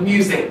have the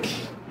music.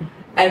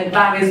 And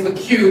that is the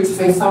cue to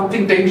say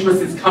something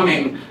dangerous is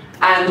coming.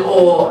 And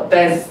or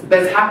there's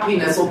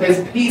happiness, or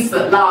there's peace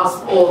at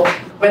last, or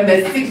when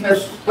there's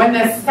sickness, when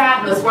there's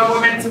sadness, when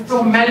we're meant to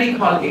feel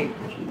melancholy.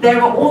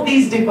 There are all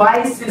these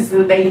devices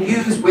that they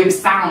use with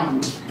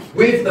sound,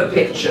 with the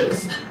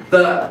pictures,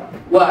 the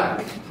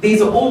work.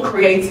 These are all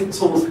creative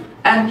tools.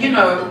 And you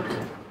know,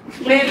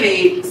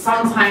 clearly,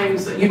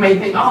 sometimes you may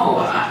think,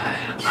 oh,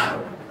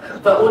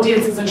 the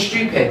audience isn't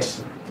stupid.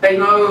 They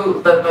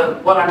know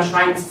what I'm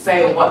trying to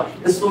say or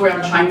what the story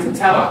I'm trying to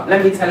tell.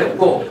 Let me tell it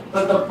raw.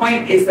 But the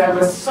point is there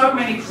are so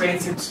many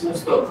creative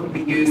tools that can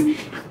be used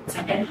to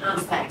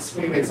enhance that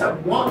experience.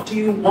 And what do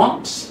you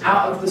want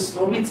out of the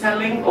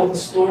storytelling or the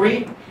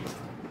story?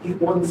 You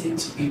want it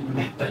to be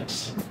remembered.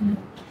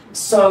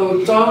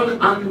 So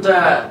don't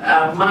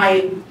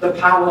undermine the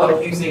power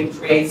of using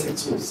creative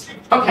tools.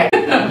 Okay,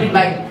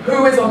 like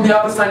who is on the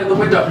other side of the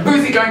window?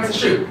 Who's he going to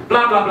shoot?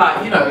 Blah, blah,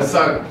 blah, you know,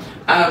 so.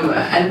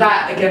 And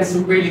that, again,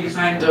 some really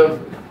kind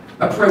of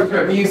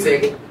appropriate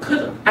music.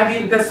 I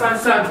mean, there's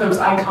certain films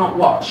I can't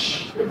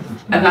watch.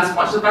 And that's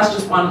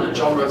just one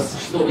genre of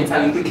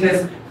storytelling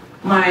because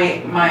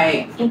my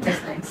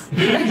intestines,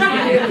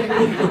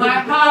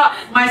 my heart,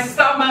 my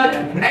stomach,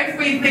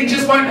 everything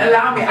just won't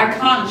allow me. I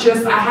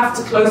have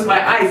to close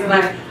my eyes.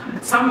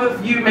 And some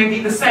of you may be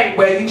the same,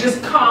 where you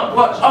just can't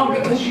watch on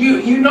because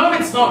you know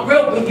it's not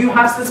real, but you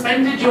have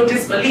suspended your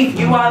disbelief.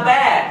 You are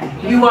there,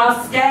 you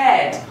are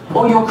scared,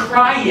 or you're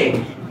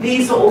crying.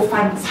 These are all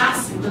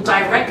fantastic. The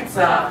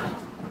director,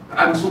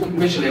 I'm talking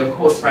visually, of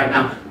course, right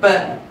now,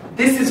 but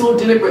this is all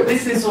deliberate.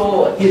 This is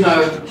all, you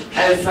know,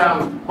 as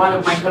one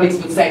of my colleagues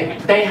would say,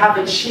 they have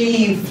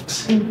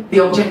achieved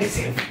the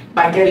objective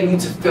by getting you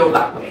to feel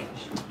that way.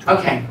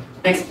 Okay,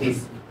 next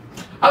please.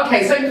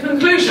 Okay, so in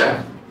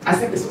conclusion, I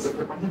think this was a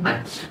good one, didn't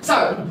I?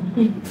 So,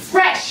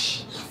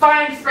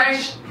 find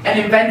fresh and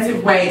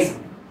inventive ways,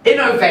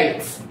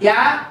 innovate,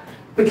 yeah?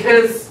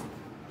 Because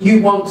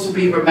you want to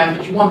be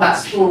remembered, you want that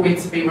story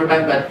to be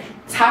remembered.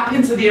 Tap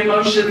into the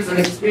emotions and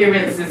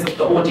experiences of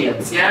the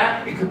audience,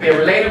 yeah? It could be a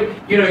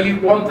relatable, you know, you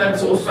want them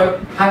to also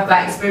have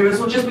that experience,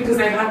 or just because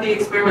they've had the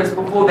experience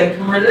before, they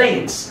can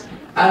relate.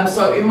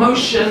 So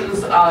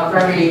emotions are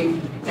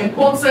very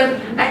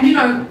important, and you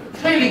know,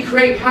 clearly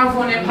create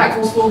powerful and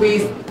impactful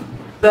stories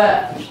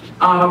that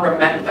are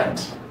remembered.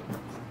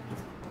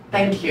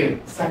 Thank you.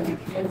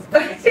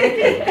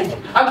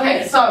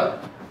 Okay, so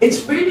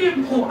it's really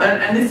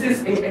important, and this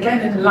is again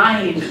in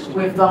line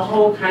with the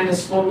whole kind of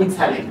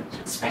storytelling,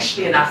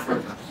 especially in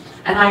Africa.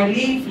 And I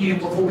leave you,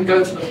 before we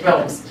go to the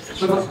films,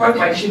 with a quote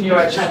by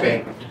Chinua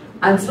Achebe.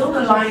 Until the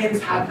lions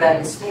have their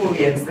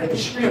historians, the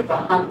history of the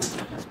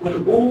hunt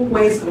will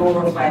always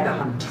glorify the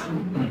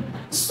hunter.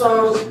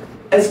 So,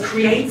 as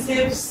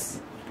creatives,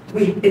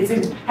 it's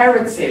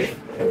imperative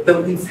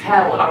that we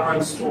tell our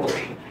own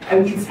story,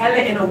 and we tell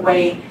it in a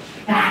way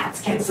that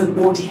gets an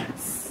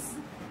audience.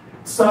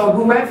 So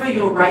whoever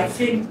you're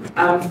writing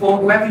for,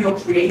 whoever you're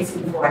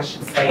creating for, I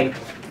should say,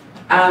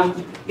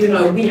 you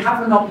know, we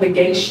have an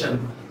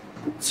obligation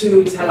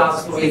to tell our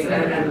stories,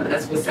 and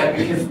as we said,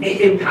 because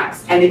it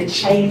impacts and it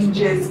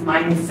changes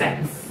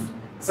mindsets.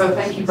 So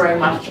thank you very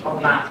much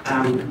on that.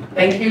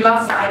 Thank you,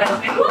 Lars.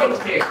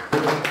 Thank you.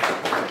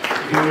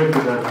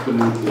 Good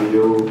afternoon to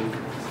you.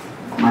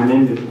 My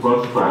name is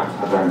Prosper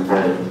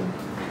Adankai.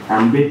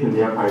 I'm based in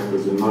the Upper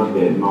East, not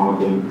the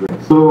Northern.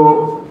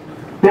 So,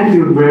 thank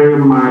you very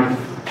much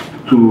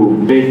to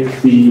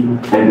Betsy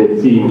and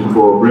the team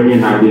for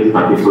bringing out this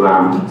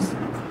particular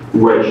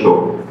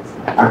workshop.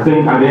 I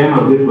think at the end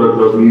of this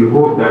workshop, we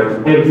hope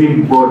that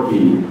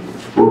everybody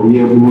will be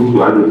able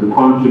to at least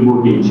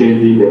contribute in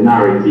changing the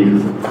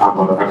narrative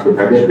about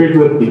Africa. The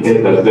previous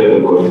speakers have said a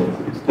lot,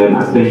 and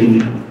I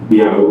think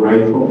they are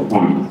right on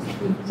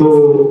point.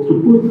 So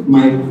to put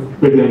my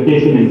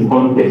presentation in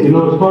context,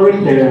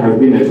 storytelling has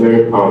been a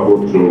very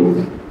powerful tool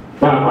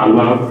that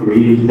allows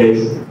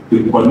creators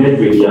to connect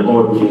with their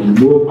audience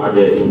both at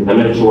the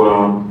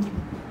intellectual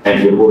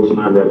and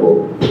emotional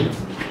level.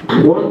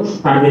 What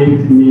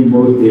saddens me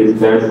most is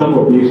that some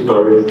of these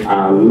stories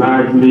are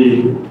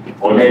largely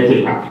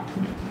unethical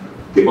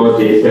because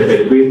they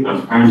perpetuate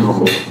some kind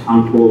of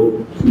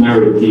harmful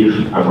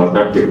narrative about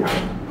Africa.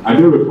 I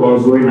do recall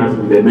growing up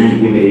in the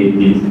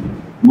 1980s,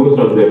 most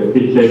of the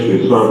pictures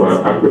we saw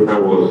about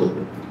Africa was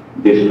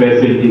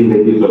distressing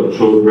images of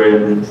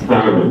children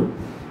starving.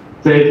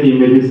 Such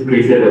images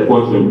created a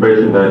false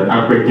impression that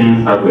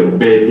Africans have a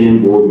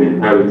begging bold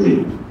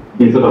mentality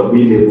instead of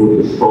being able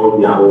to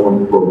solve their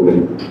own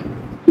problems.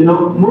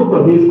 Most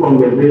of these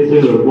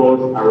conversations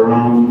revolve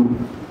around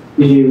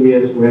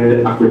areas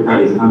where Africa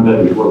is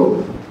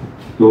underdeveloped.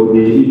 So they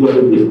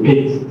usually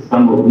depict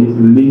some of these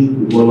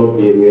least developed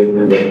areas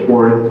in the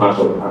poorest part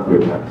of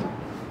Africa.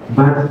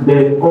 But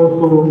there's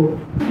also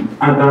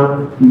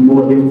other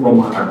modern form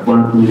of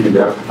advancement in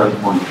the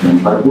African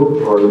continent, but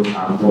those stories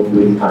are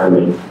mostly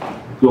silent.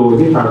 So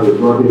this has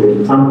resulted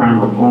in some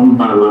kind of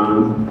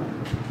unbalanced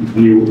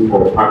view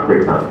of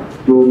Africa.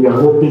 So we are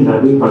hoping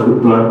that this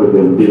particular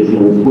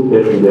presentation will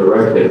put us in the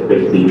right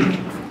perspective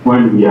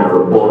when we are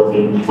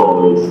reporting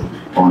stories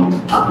on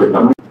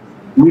Africa.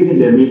 We in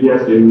the media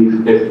say we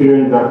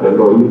experience that a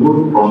lot. You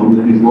go to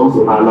communities, want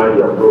to highlight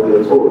their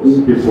problems. Oh,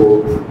 these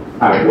people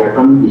they are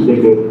coming to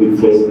take us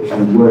pictures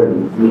and go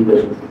and meet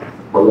us,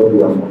 collect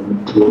their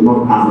money. They will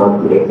not come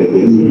back to us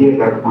again. We hear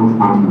that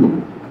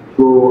constantly.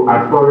 So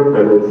as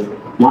storytellers,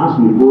 once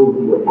we go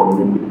to the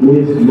community,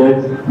 please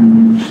let's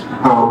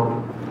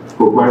help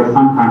provide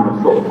some kind of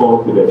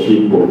support to the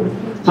people.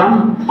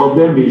 Some of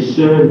them will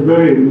share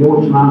very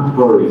emotional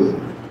stories.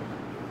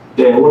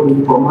 What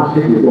is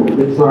traumatic is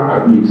sexual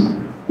abuse.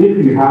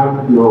 If you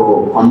have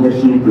your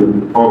connection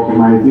to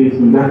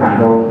organizations that can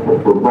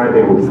help provide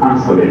them with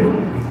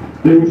counseling,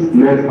 please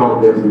let's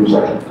help them do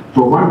that.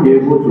 So when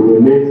we're able to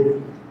relate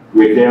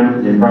with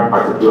them in that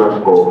particular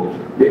scope,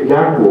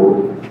 that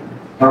will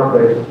help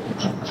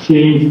us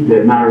change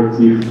the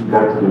narrative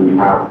that we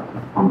have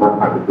on that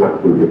particular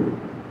project.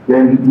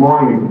 Then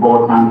more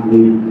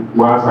importantly,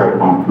 whilst I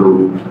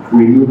conclude,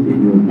 we need to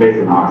invest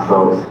in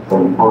ourselves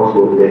and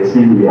also the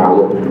team we are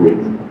working with.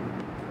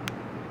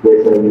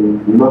 There's a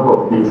lot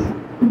of things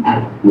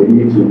we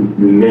need to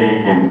learn,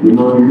 and in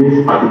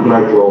this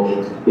particular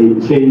job,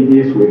 it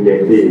changes with the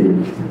day.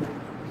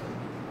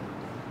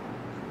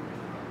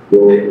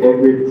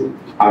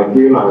 I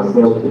feel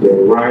ourselves to the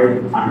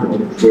right kind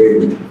of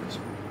training.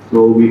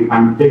 So we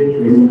can take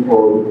training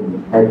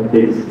on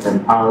ethics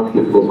and how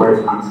to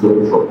provide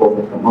counseling support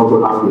and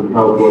also how to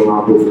help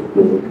vulnerable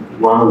people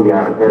while we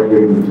are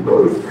helping new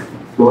stories.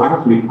 So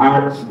as we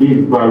add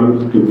these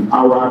values to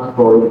our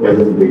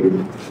storytelling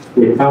base,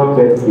 it helps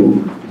us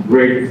to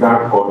break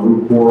that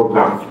unequal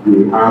gap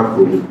we have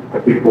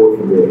with people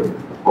in the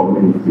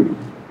community.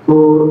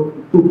 So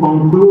to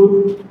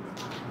conclude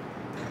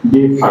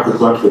this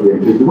particular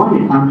presentation,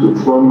 when it comes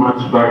to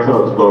format, structure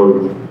of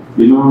stories,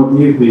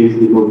 these days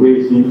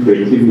innovation,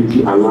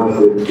 creativity allows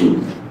us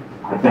to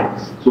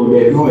adapt. So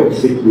there's no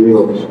fixed way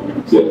of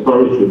the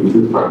story should be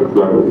this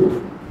particular way.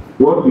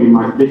 What we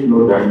must take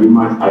note that we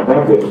must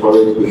adapt the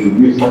story to the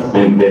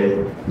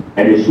user-centered,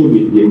 and it should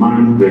be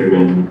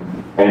demand-driven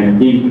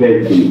and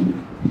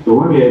interest-based. So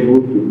when we are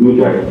able to do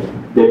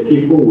that, the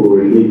people will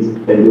relate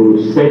and they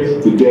will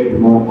search to get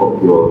more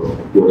of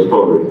your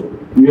story.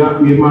 We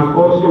must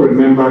also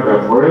remember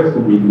that for us to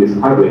be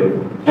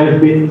discarded,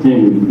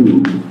 everything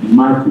we do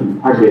must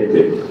be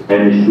targeted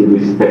and it should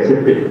be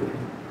specific.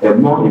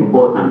 And more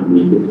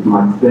importantly, it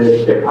must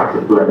serve a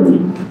particular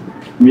need.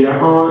 We are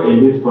all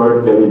in this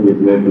storytelling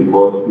business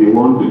because we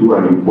want to do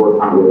an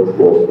important work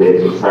for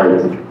the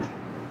society.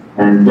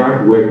 And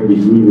that work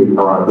begins with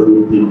our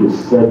ability to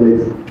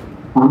service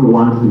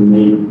someone's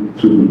need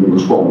to be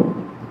informed.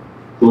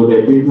 So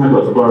the business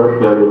of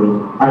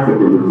storytelling, as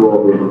it is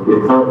evolving,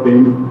 is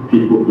helping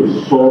people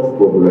to solve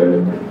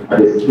problems at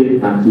the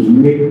state and to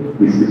make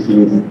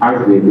decisions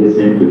as they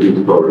listen to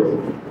these stories.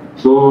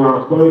 So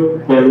our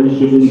storytelling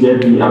shouldn't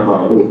just be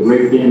about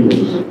breaking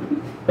news,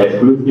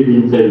 exclusive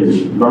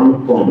interviews,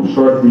 long form,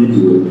 short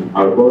videos,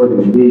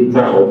 algorithm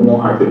data, or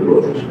more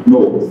articles.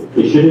 No,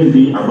 it shouldn't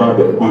be about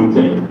the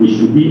content. It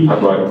should be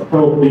about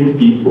helping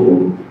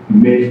people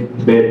make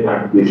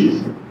better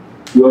decisions.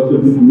 We also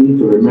need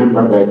to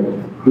remember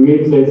that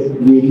creators,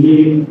 we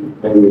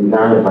live and we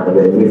die by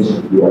the image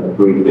we have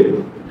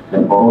created,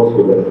 and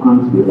also the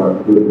fans we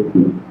have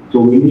created. So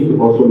we need to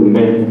also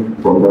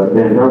learn from that,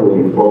 then that will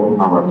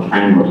inform our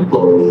kind of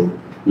stories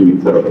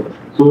itself.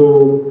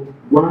 So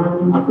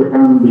one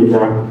African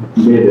leader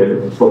made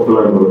a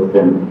popular note,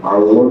 and I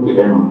want to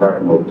end on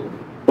that note,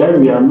 that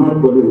we are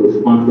not only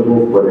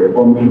responsible for the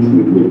comments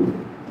we make,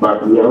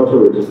 but we are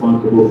also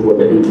responsible for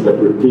the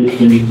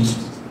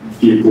interpretations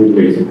people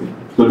make.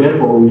 So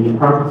therefore, we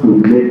have to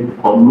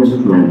make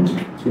commitment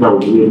so that we'll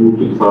be able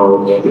to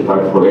tell the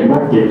for and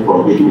that came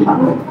for baby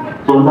Hannah.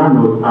 So on that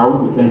note, I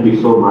want to thank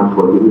you so much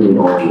for giving me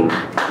all this.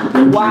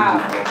 Wow.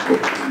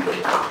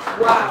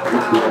 Wow.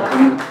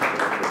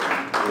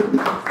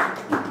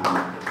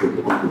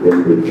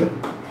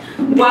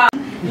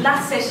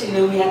 Last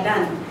session, we are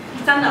done.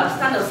 Stand up,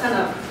 stand up, stand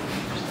up.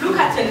 Look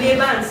at your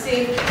neighbor and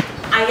say,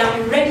 I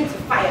am ready to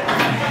fire.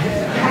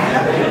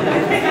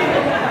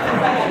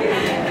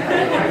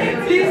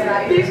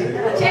 please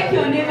check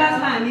your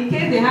neighbor's hand in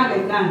case they have a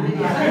gun.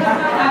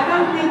 I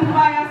don't mean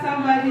fire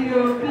somebody,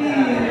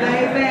 please, I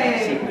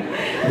beg.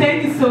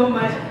 Thank you so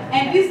much.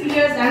 And this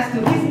leads us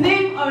to, his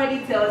name already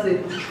tells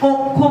it,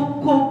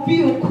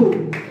 Okokobioko.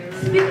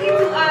 Speaking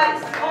to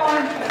us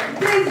on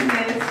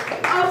business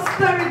of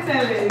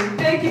storytelling.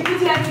 Thank you. Put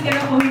your hands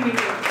together for him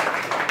again.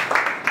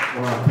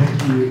 Wow, thank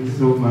you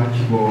so much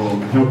for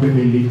helping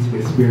me lift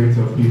the spirits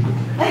of people.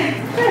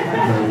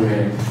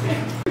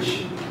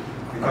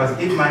 Because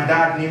if my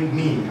dad named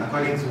me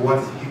according to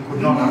what he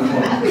could not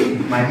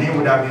afford, my name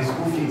would have been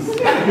school fees.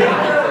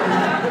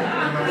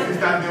 And my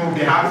sister's name would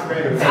be house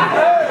rent.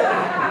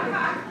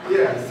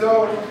 Yeah,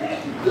 so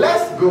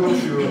let's go to.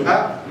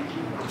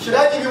 Should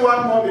I give you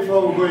one more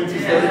before we go into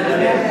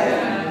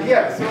storytelling?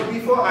 Yeah, so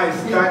before I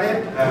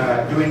started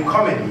doing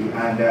comedy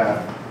and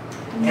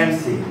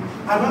MC,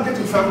 I wanted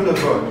to travel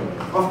abroad.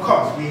 Of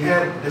course, we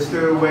heard the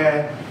story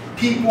where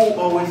people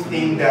always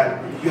think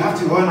that you have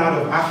to run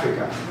out of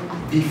Africa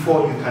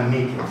before you can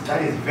make it.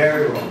 That is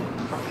very wrong.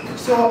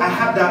 So I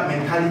had that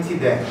mentality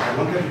then. I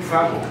wanted to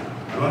travel.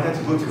 I wanted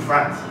to go to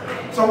France.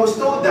 So I was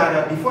told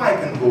that before I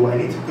can go, I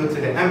need to go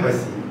to the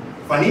embassy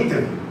for an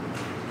interview.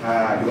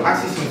 They will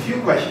ask you some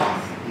few questions.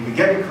 If you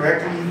get it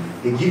correctly,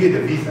 they give you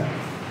the visa.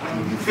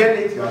 If you fail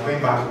it, you are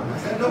going back home. I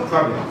said, no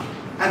problem.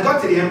 I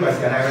got to the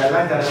embassy and I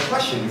realized that the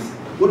questions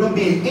wouldn't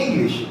be in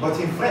English, but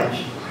in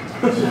French.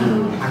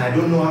 And I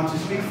don't know how to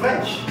speak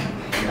French.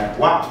 Like,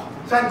 wow.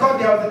 So I got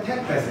there, I was the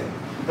 10th person.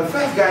 The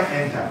first guy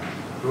entered.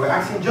 We were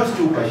asking just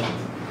 2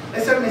 questions. They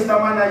said, Mr.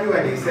 Man, are you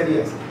ready? He said,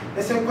 yes.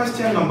 They said,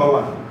 question number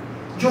 1.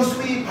 Je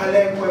suis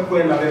parlé quoi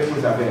quoi l'avez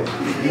vous avez.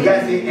 The guy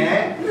said,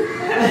 eh?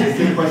 They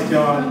said,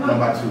 question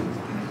number 2.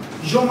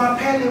 Je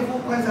m'appelle vous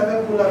quoi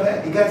avez vous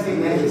l'avez. The guy said,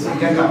 eh? He said,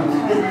 get out.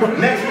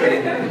 Next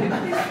person.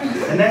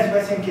 The next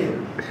person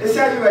came. They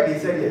said, are you ready? He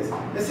said, yes.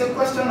 They said,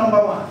 question number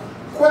 1.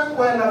 Quoi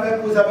quoi l'avez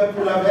vous avez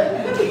pour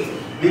l'avez.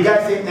 The guy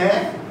said,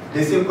 eh?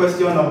 They say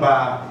question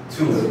number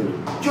 2.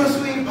 Je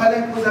suis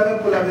parlé vous avez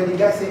pour l'avez. The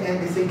guy said, eh?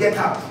 They say, get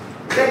out.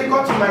 Then he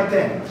got to my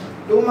turn.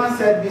 The woman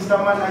said, Mr.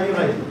 Man, are you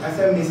ready? I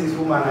said, Mrs.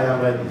 Woman, I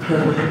am ready.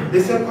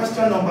 They said,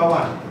 question number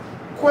 1.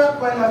 Quoi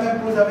quoi l'avez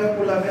vous avez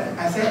pour l'avez.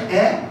 I said,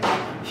 eh?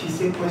 She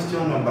said,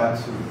 question number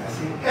 2. I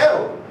said,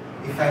 hell,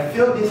 if I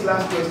fail this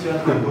last question,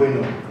 I'm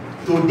going home.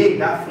 Today,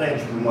 that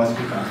French, we must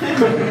speak out.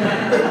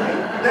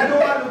 Then the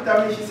woman looked at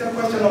me, she said,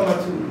 question number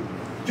 2.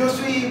 Je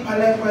suis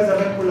parlé quoi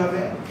avec pour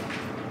l'avez.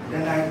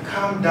 Then I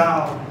calm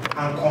down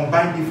and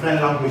combine different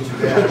language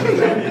together.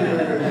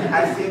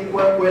 I say,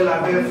 quoi quoi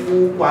l'avez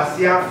fou, quoi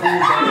sia fou.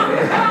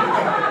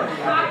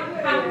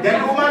 Then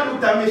the woman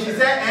looked at me, she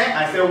said, eh?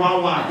 I said, 1-1.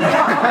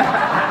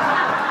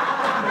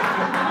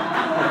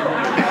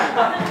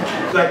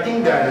 So I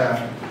think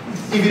that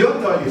if you don't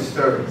tell your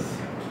stories,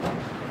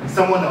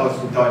 someone else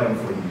will tell them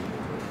for you.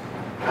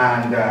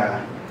 And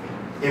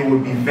it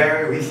would be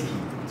very risky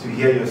to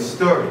hear your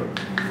story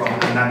from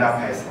another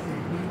person.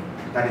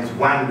 That is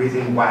one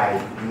reason why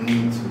you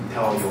need to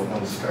tell your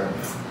own story.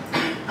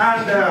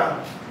 And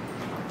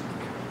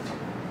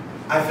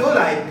I feel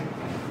like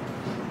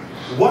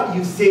what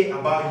you say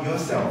about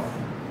yourself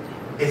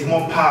is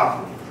more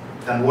powerful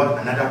than what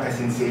another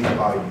person says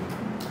about you.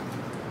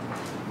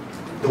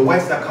 The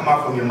words that come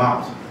out from your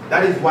mouth.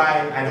 That is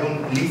why I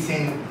don't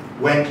listen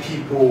when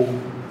people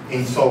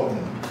insult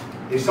me.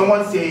 If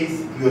someone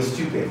says you're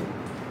stupid,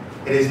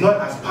 it is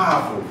not as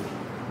powerful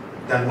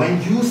than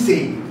when you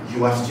say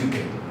you are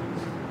stupid.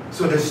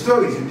 So the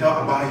stories you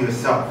tell about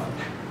yourself,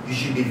 you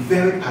should be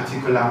very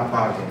particular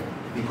about them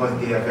because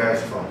they are very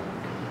strong.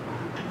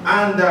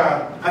 And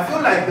I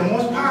feel like the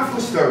most powerful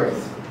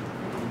stories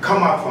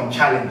come out from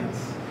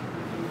challenges.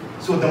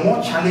 So the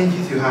more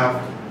challenges you have,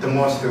 the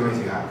more stories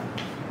you have.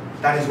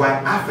 That is why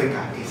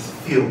Africa is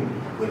filled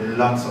with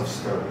lots of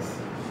stories.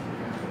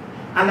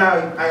 And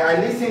I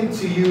listened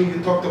to you,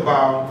 you talked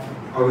about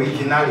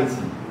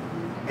originality.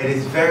 It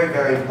is very,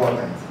 very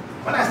important.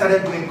 When I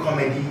started doing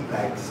comedy,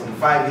 like some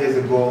 5 years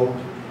ago,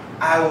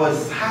 I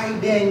was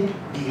hiding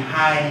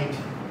behind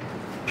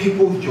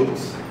people's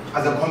jokes.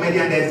 As a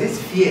comedian, there's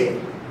this fear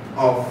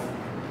of,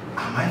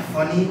 am I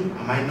funny?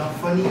 Am I not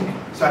funny?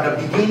 So at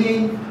the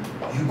beginning,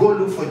 you go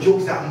look for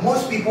jokes that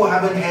most people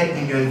haven't heard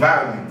in your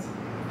environment.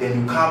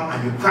 Then you come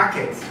and you crack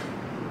it.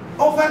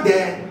 Over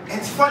there,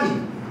 it's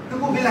funny.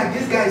 People will be like,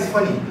 this guy is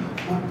funny.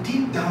 But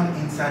deep down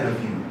inside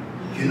of you,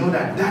 you know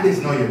that that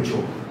is not your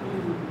joke.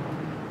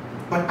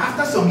 But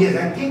after some years,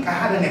 I think I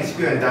had an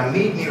experience that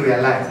made me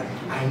realize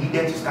I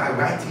needed to start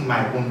writing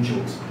my own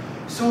jokes.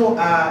 So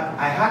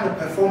I had a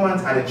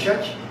performance at a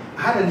church.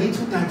 I had a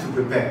little time to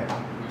prepare.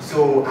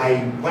 So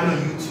I went on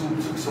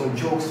YouTube, took some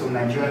jokes, some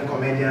Nigerian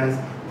comedians,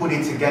 put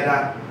it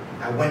together.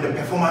 And when the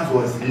performance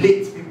was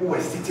late, people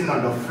were sitting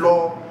on the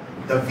floor.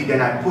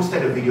 And I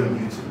posted a video on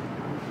YouTube.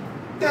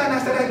 Then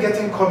I started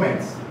getting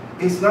comments.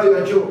 It's not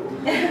your joke.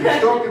 You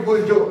stole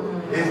people's joke.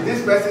 It's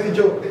this person's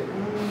joke.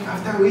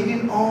 After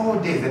reading all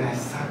this, then I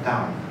sat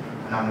down.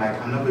 And I'm like,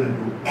 I'm not going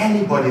to do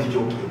anybody's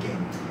joke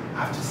again.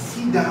 I have to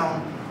sit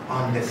down,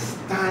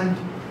 understand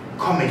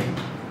comedy.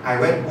 I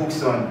read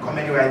books on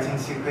comedy writing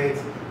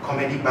secrets,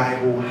 comedy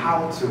Bible,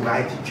 how to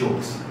write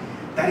jokes.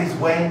 That is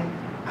when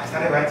I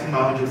started writing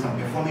my own jokes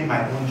and performing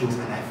my own jokes,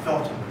 and I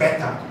felt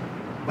better.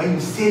 When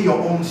you say your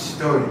own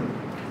story,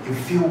 you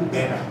feel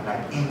better,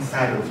 like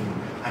inside of you,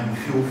 and you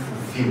feel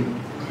fulfilled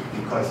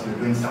because you're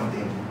doing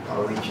something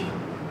original.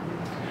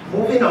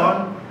 Moving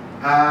on,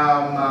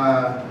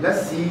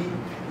 let's see.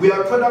 We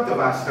are a product of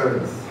our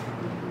stories.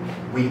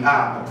 We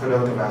are a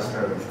product of our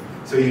stories.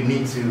 So you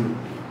need to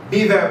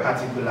be very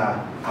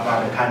particular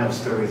about the kind of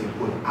stories you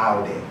put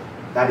out there.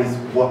 That is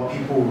what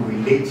people will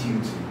relate you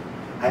to.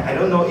 I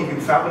don't know if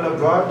you travel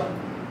abroad,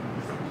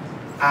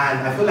 and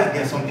I feel like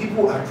there are some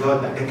people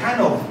abroad that the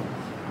kind of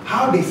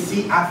how they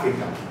see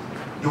Africa,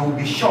 they will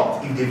be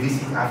shocked if they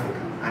visit Africa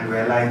and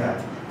realize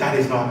that that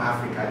is not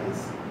Africa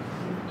is.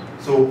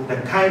 So the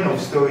kind of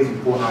stories you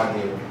put out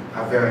here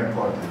are very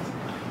important.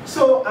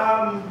 So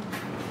I'm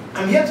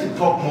here to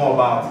talk more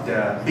about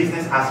the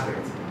business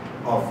aspect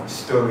of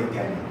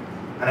storytelling.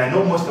 And I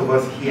know most of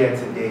us here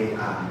today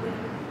are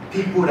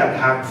people that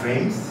have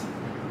dreams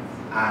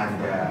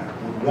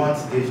and would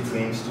want these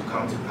dreams to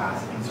come to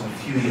pass in some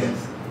few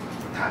years'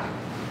 time.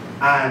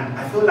 And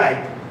I feel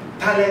like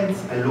talent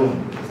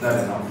alone is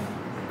not enough.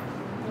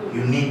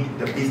 You need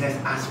the business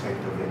aspect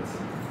of it.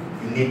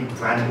 You need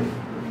branding.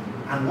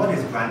 And what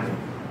is branding?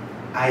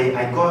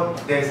 I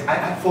got this,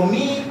 for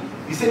me,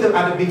 you said that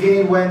at the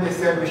beginning when they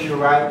said we should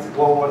write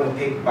what we want to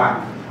take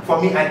back,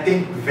 for me, I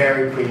think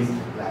very crazy.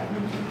 Like,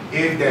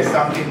 if there's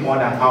something more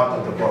than out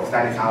of the box,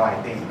 that is how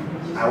I think.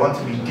 I want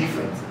to be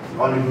different. I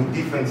want to do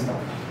different stuff.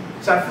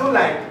 So I feel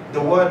like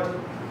the word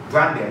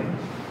branding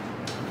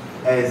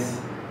is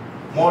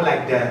more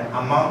like the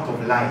amount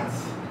of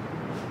lights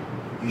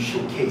you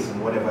showcase in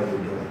whatever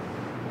you're doing.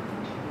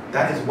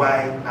 That is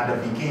why at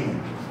the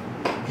beginning,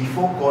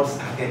 before God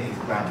started his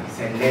brand, he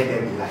said, let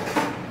there be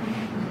light.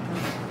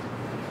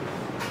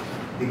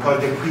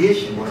 Because the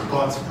creation was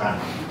God's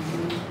brand.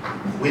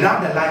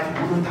 Without the light,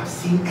 you wouldn't have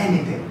seen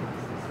anything.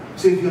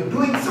 So if you're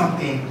doing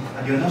something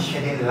and you're not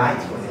shedding light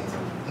on it,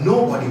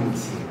 nobody would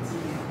see it.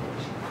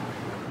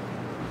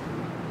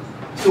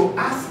 So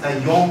as a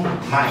young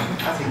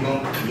mind, as a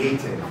young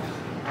creative,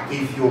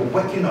 if you're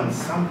working on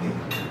something,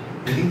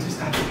 you need to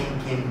start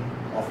thinking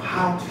of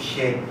how to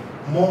shed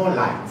more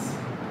light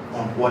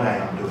on what I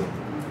am doing.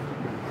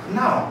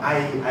 Now,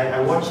 I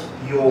watched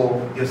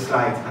your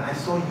slides and I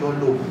saw your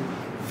logo.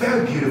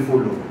 Very beautiful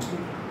logo.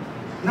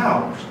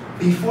 Now,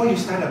 before you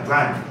start a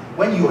brand,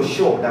 when you're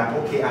sure that,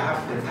 okay, I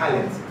have the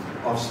talent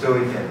of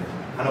storytelling,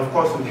 and of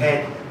course we've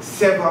had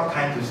several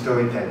kinds of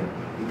storytelling.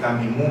 It can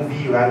be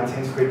movie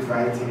writing, script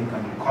writing, it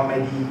can be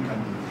comedy, it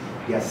can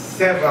be, there are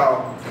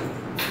several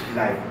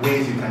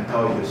ways you can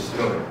tell your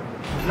story.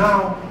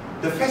 Now,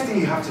 the first thing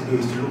you have to do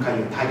is to look at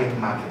your target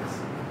market.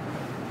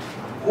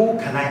 Who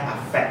can I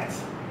affect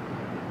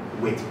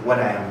with what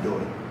I am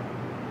doing?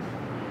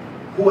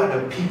 Who are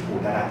the people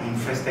that are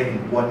interested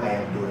in what I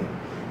am doing?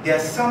 There are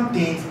some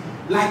things,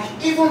 like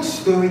even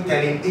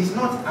storytelling is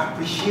not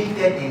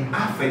appreciated in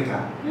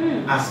Africa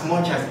as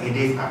much as it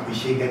is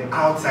appreciated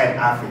outside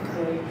Africa.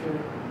 Very true.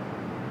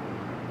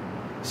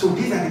 So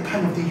these are the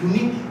kind of things you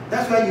need.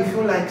 That's why you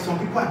feel like some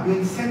people are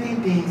doing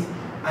certain things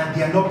and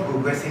they are not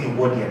progressing in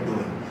what they are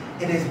doing.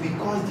 It is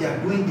because they are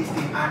doing this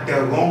thing at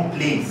the wrong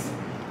place,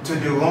 to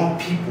the wrong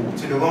people,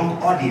 to the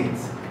wrong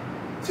audience.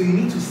 So you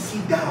need to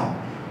sit down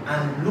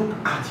and look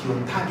at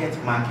your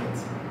target market.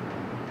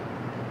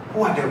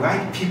 Who are the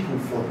right people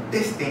for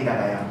this thing that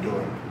I am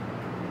doing?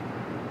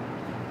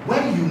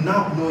 When you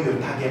now know your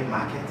target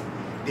market,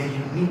 then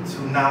you need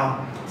to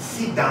now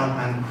sit down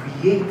and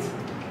create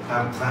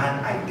a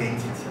brand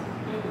identity.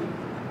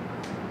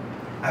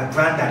 A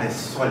brand that is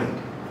solid.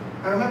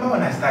 I remember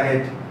when I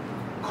started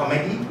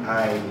comedy,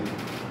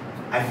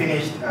 I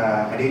finished,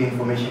 I did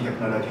information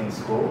technology in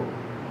school.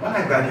 When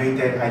I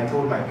graduated, I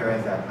told my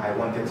parents that I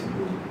wanted to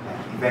do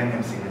event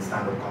emceeing and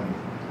stand-up comedy.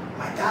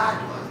 My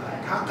dad was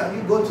like, how can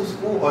you go to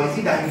school? Or is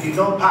it that you did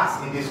not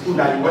pass in the school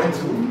that you went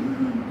to?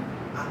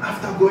 And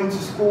after going to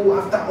school,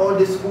 after all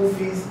the school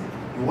fees,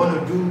 you want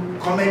to do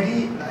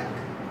comedy? Like,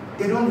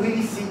 they don't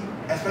really see,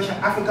 especially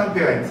African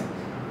parents,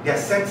 there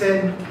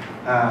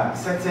are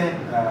certain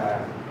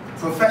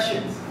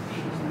professions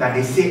that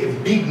they say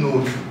a big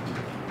no to.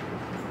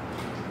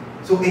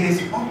 So it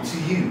is up to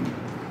you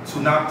to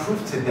now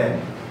prove to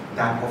them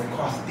that, of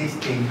course, this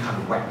thing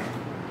can work,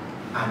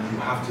 and you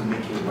have to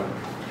make it work.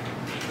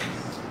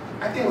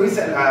 I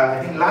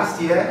think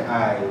last year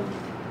I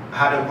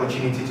had an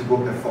opportunity to go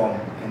perform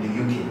in the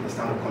UK, a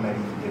stand-up comedy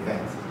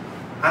event.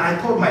 And I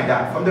told my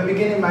dad, from the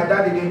beginning, my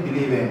dad didn't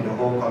believe in the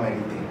whole comedy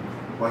thing,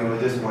 but he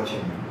was just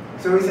watching me.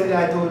 So recently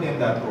I told him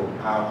that, oh,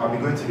 I'll be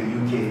going to the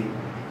UK.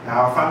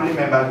 Our family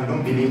members, we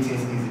don't believe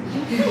things easy.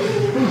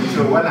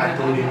 So when I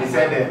told him, he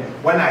said that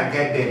when I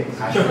get there,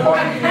 I should call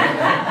him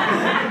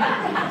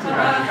so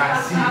that he can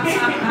see it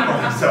for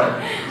himself.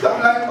 So I'm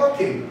like,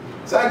 okay.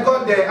 So I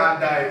got there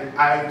and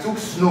I took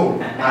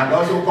snow and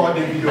also called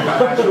the video and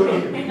I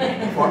showed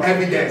him for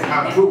evidence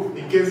and proof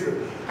in case.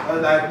 I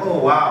was like, oh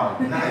wow,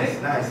 nice.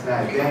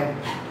 Then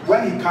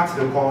when he cut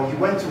the call, he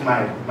went to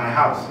my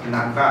house in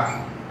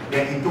Accra.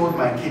 Then he told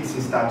my kid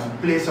sister to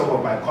play some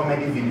of my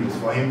comedy videos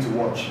for him to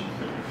watch.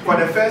 For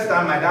the first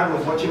time, my dad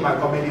was watching my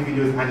comedy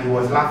videos and he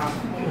was laughing.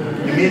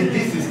 It means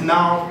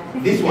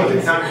this was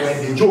the time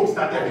when the jokes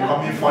started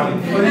becoming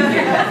funny.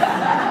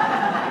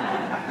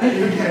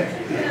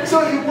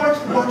 So he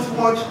watched,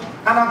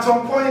 and at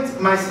some point,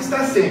 my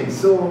sister sings.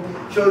 So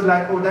she was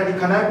like, oh daddy,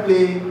 can I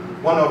play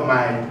one of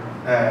my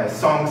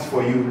songs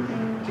for you?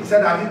 He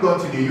said, have you gone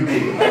to the UK?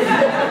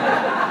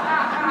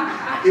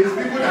 It's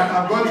people that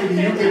have gone to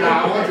the UK that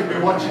I want to be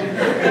watching.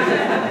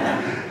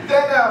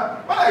 Then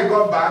when I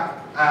got back,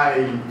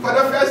 for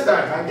the first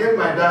time, I gave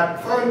my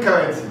dad foreign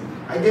currency.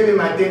 I gave him,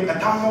 I think,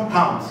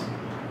 £1,000.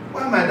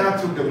 When my dad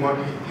took the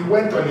money, he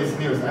went on his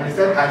knees and he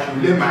said I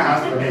should lay my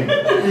hands on him.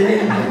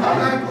 I'm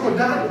like, oh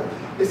dad.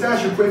 He said I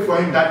should pray for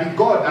him that the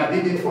God that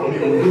did it for me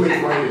will do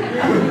it for him.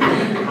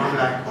 I'm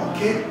like,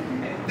 okay.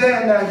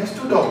 Then he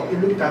stood up, he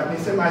looked at me,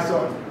 he said, my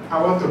son,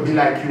 I want to be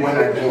like you when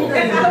I grow.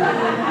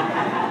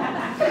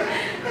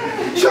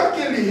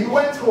 Shockingly, he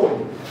went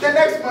home. The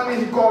next morning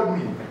he called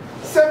me,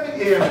 7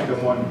 a.m. in the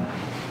morning.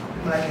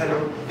 I'm like,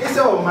 hello. He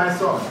said, oh my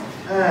son,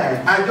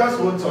 I just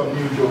wrote some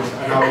new jokes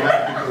and I would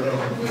like people to know.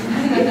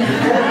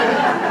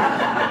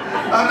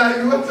 I'm like,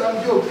 you wrote some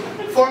jokes?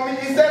 For me,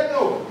 he said,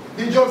 no,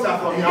 the jokes are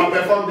for me, I'll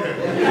perform them.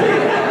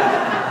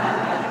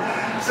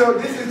 So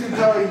this is to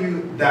tell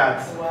you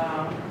that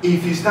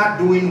if you start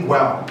doing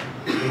well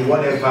in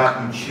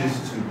whatever you choose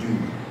to do,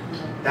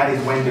 that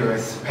is when the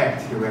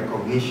respect, the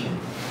recognition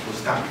will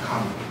start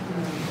coming.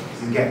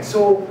 You get,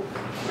 so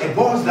it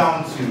boils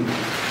down to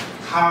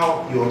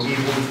how you're able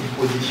to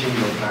position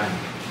your brand.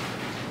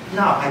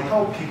 Now, I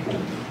tell people,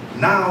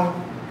 now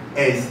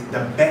is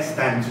the best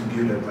time to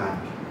build a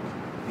brand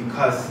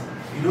because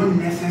you don't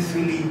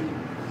necessarily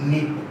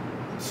need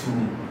to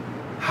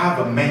have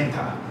a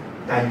mentor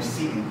that you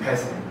see in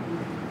person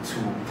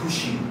to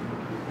push you.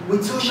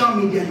 With social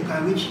media, you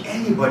can reach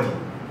anybody.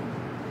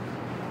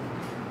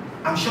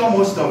 I'm sure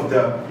most of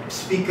the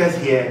speakers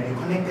here, you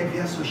connected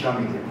via social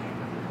media.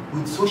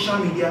 With social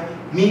media,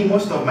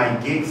 most of my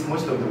gigs,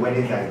 most of the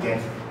weddings I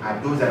get are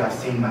those that have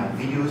seen my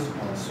videos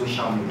on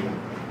social media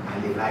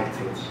and they liked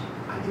it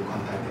and they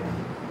contacted me.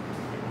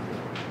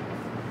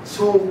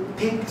 So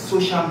take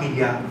social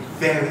media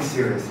very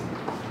seriously.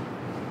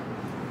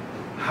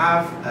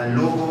 Have a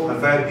logo,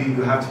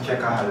 you have to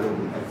check out her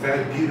logo, a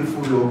very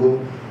beautiful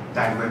logo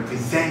that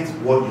represents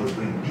what you're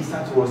doing.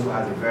 Lisa too also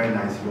has a very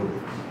nice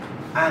logo.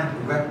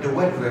 And the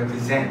word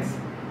represents.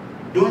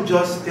 Don't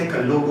just take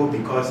a logo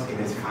because it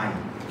is fine.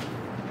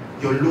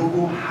 Your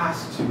logo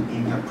has to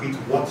interpret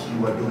what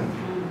you are doing,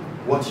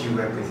 what you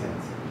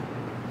represent.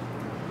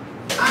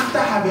 After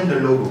having the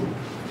logo,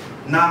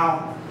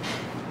 now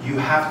you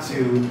have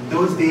to,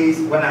 those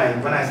days when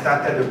I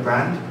started the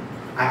brand,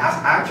 I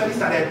actually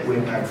started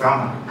with a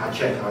drama at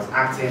church. I was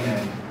acting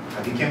and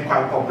I became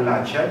quite popular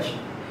at church.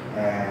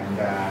 And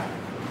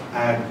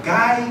a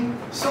guy,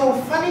 so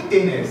funny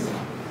thing is,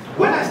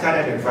 when I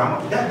started the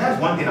drama, that's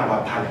one thing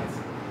about talent.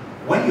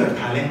 When you're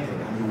talented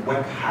and you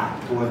work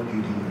hard towards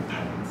building your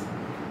talent,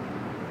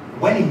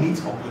 when it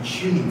meets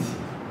opportunity,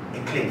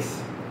 it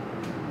clicks.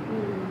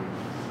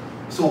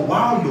 So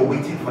while you're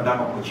waiting for that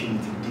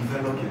opportunity,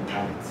 develop your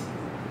talents.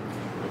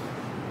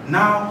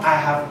 Now, I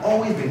have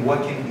always been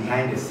working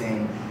behind the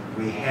scene,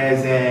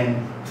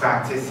 rehearsing,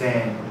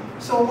 practicing.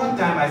 So one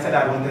time I said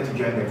I wanted to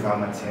join the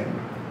drama team,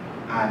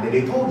 and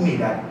they told me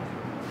that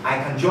I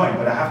can join,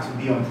 but I have to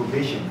be on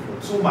probation for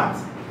 2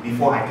 months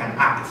before I can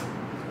act.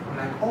 I'm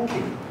like,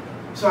 okay.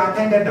 So I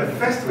attended the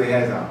first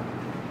rehearsal,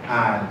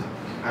 and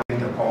I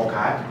got a call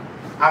card.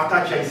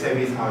 After church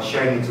service, I'll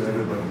share it to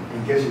everybody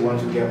in case you want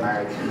to get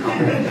married.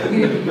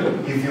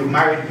 If you've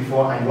married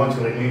before and you want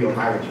to renew your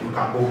marriage, you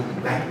can go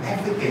like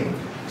everything.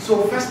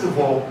 So first of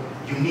all,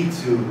 you need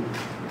to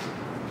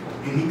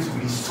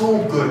be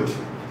so good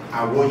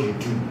at what you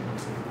do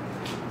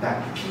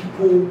that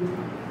people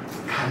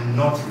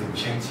cannot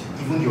reject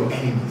you, even your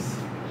enemies.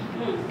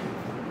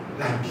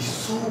 Like be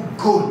so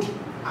good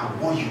at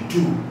what you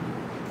do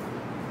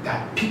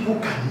that people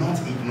cannot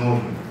ignore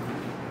you.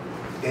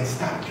 Then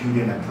start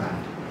building a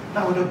brand.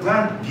 Now with a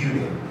brand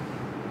building,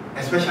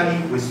 especially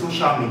with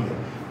social media,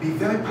 be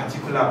very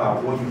particular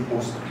about what you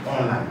post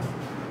online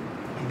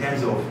in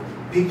terms of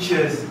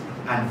pictures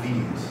and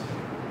videos.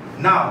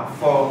 Now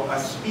for a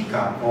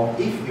speaker, or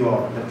if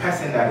you're the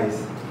person that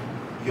is,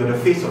 you're the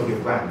face of your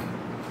brand,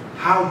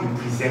 how you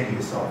present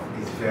yourself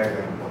is very,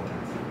 very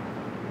important.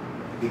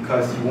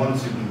 Because you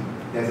want to be,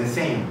 there's a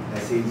saying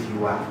that says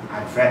you are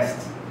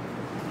addressed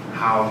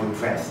how you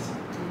dressed,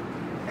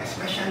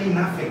 especially in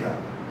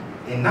Africa.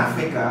 In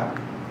Africa,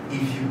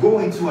 if you go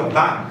into a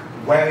bank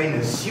wearing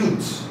a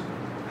suit,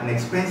 an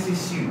expensive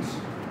suit,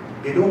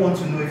 they don't want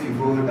to know if you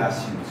borrowed that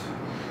suit.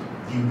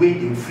 The way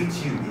they treat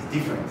you is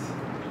different.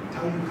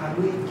 Tell you, can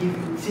we give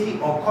you tea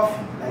or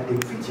coffee? Like, they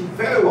treat you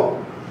very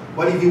well.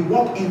 But if you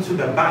walk into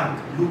the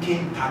bank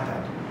looking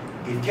tattered,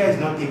 if care is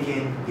not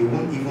taken, they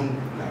won't even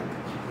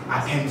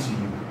attend to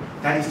you.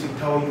 That is to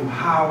tell you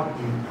how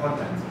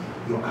important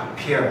your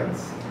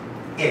appearance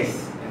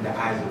is in the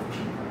eyes of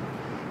people.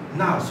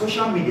 Now,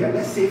 social media,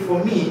 let's say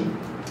for me,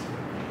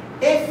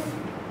 if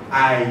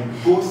I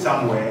go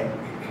somewhere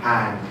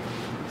and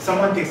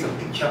someone takes a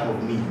picture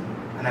of me,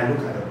 and I look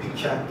at the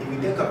picture, if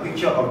you take a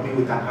picture of me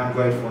with an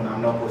Android phone,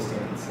 I'm not posting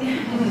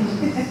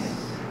it.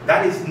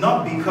 That is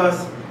not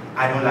because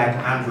I don't like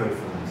Android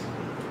phones,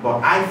 but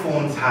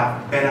iPhones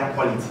have better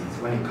qualities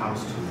when it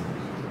comes to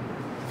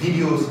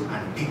videos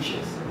and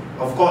pictures.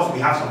 Of course, we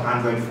have some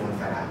Android phones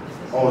that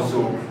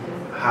also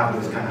have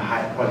those kind of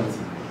high quality.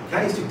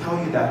 That is to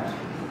tell you that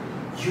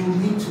you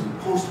need to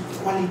post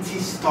quality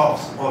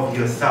stuff of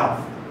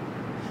yourself.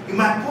 You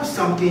might post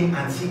something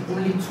and see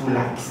only 2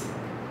 likes.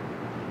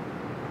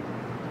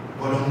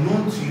 But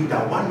unknown to you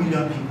that 1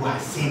 million people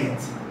have seen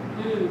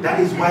it. That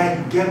is why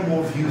you get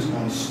more views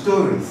on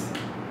stories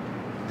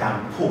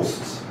than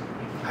posts.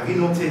 Have you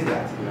noticed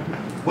that?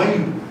 When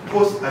you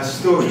post a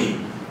story,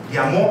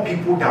 there are more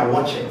people that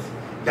watch it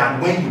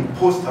than when you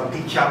post a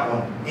picture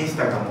on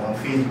Instagram or on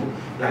Facebook.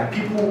 Like,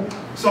 people,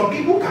 some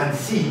people can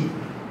see,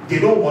 they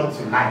don't want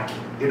to like.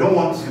 They don't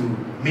want to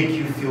make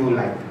you feel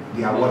like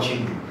they are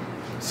watching you.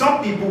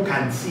 Some people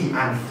can see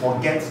and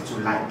forget to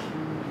like.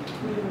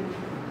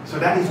 So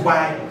that is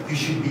why you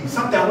should be,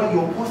 sometimes when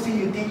you're posting,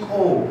 you think,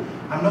 oh,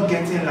 I'm not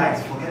getting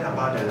likes. Forget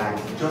about the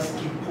likes. Just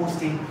keep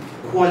posting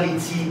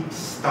quality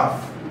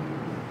stuff.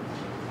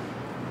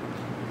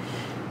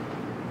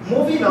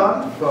 Moving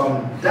on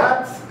from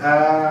that,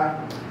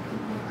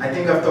 I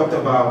think I've talked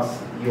about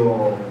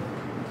your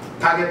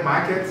target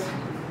market.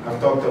 I've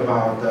talked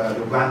about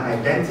the brand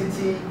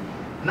identity.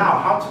 Now,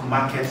 how to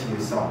market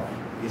yourself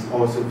is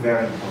also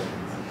very important.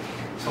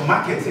 So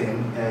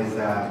marketing is,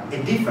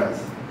 it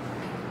differs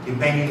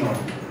depending on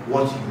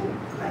what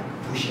you're like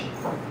pushing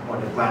or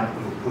the brand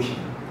you're pushing.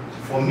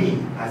 For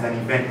me, as an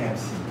event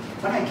MC,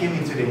 when I came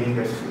into the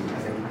industry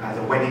as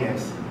a wedding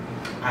MC,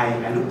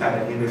 I looked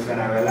at the industry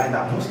and I realized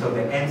that most of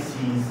the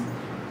MCs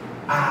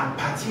are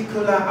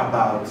particular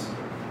about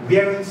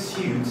wearing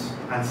suits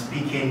and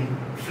speaking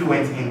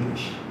fluent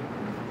English.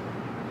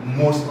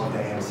 Most of the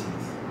MCs.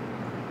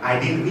 I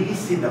didn't really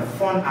see the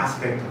fun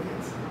aspect of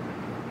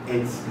it.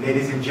 It's,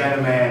 ladies and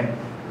gentlemen,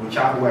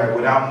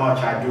 without much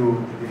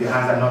ado, if your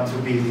hands are not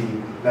too busy,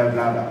 blah,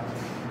 blah, blah.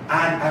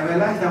 And I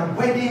realized that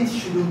weddings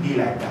shouldn't be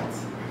like that.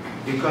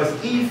 Because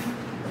if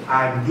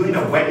I'm doing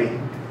a wedding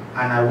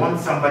and I want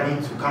somebody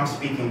to come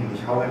speak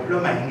English, I'll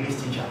employ my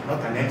English teacher, not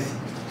an MC.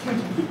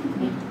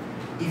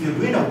 If you're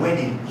doing a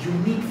wedding, you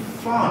need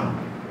fun.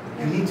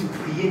 You need to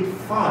create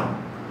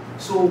fun.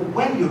 So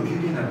when you're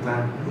building a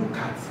brand, look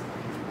at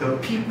the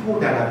people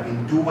that have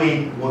been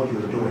doing what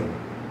you're doing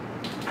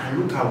and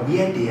look at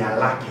where they are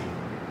lacking.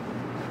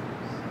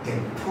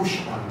 Then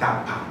push on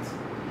that part.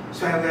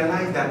 So I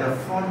realized that the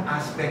fun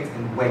aspect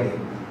in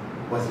wedding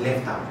was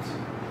left out.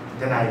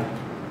 Then I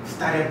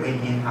started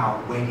bringing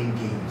out wedding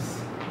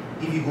games.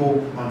 If you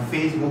go on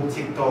Facebook,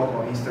 TikTok,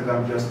 or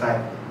Instagram, just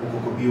type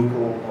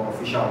Okokobioko or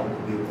official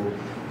Okokobioko,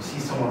 you see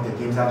some of the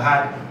games. I've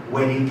had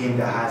wedding game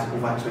that has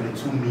over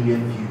 22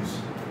 million views,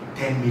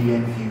 10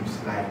 million views.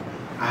 Like,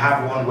 I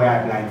have one where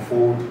I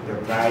blindfold the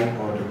bride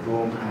or the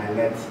groom and I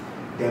let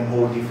them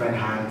hold different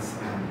hands,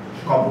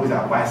 and couples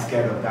are quite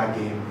scared of that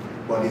game,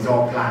 but it's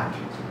all planned.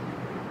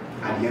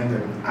 At the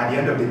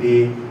end of the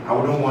day, I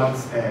wouldn't want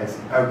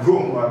a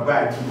groom or a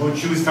bride to go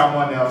choose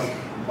someone else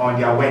on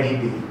their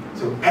wedding day.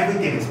 So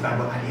everything is planned,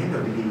 but at the end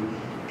of the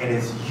day, it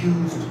is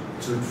used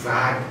to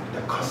drag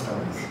the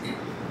customers.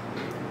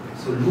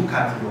 So look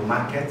at your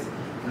market,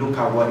 look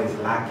at what is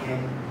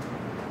lacking,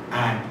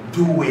 and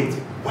do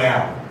it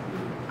well,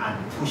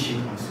 and push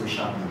it on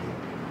social media.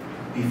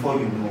 Before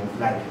you know,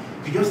 like,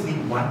 you just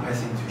need one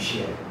person to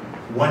share,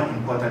 one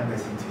important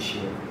person to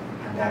share,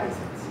 and that is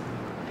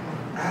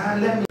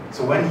it.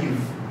 So when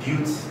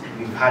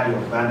you've had your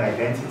brand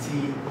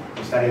identity,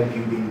 you started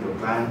building your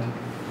brand,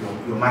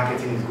 your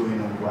marketing is going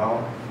on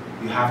well,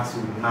 you have to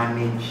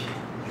manage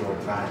your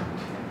brand.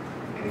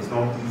 It is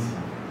not easy.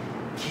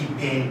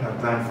 Keeping a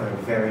brand for a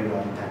very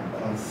long time,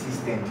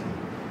 consistently.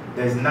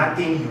 There's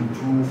nothing you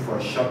do for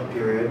a short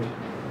period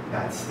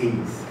that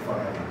stays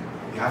forever.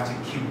 You have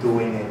to keep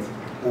doing it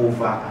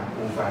over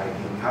and over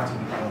again. You have to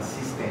be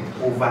consistent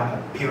over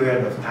a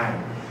period of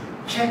time.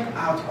 Check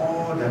out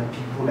all the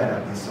people that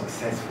have been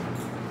successful.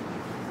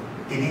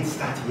 They didn't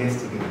start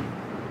yesterday.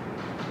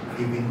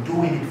 They've been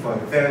doing it for a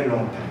very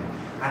long time.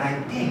 And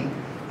I think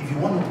if you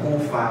want to go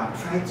far,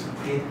 try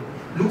to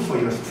look for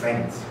your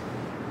strengths.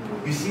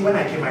 You see, when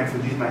I came, I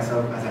introduced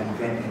myself as an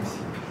event MC,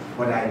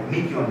 but I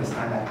make you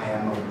understand that I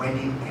am a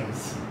wedding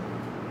MC.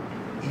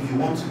 If if you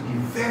want to be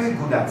very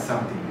good at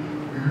something,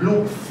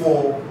 look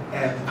for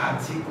a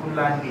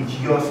particular niche,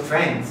 your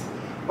strength.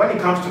 When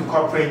it comes to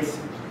corporate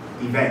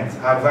events,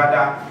 I'd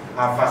rather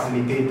a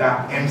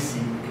facilitator, MC,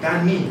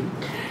 than me.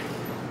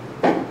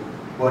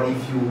 But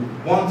if you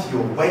want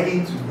your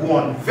wedding to go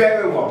on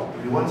very well,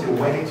 if you want your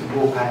wedding to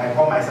go, I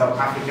call myself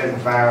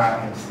Africa's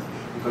viral MC,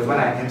 because when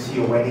I MC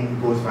your wedding,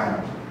 it goes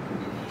viral.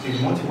 So if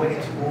you want your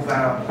wedding to go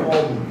viral,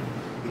 call me,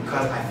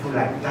 because I feel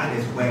like that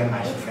is where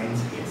my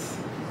strength is.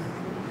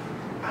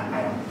 And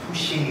I am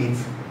pushing it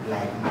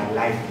like my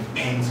life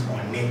depends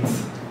on it.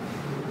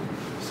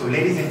 So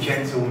ladies and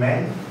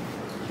gentlemen,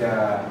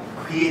 the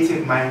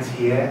creative minds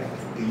here,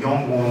 the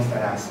young ones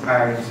that are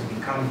aspiring to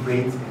become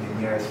great in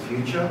the nearest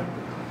future,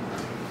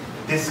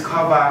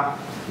 discover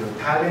your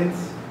talent,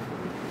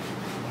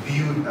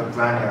 build a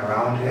brand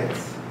around it,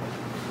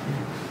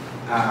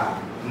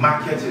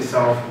 market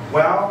yourself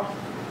well,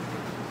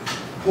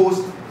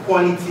 post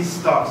quality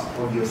stuff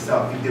of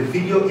yourself. If the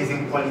video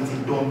isn't quality,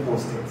 don't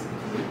post it.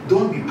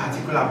 Don't be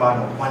particular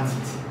about the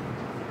quantity,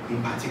 be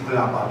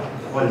particular about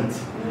the quality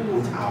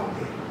put out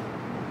there.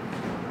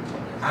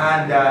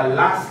 And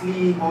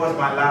lastly, what was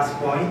my last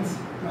point?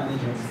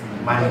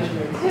 Manage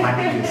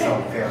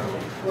yourself very well.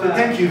 So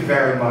thank you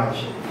very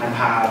much and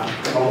have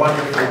a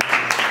wonderful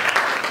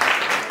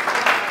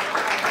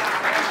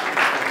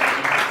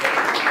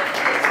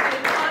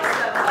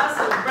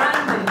Awesome.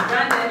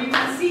 Brandon, you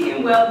can see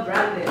him well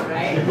branded,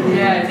 right?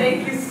 Yeah.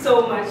 Thank you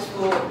so much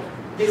for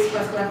this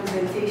particular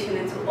presentation,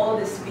 and to all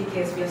the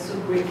speakers, we are so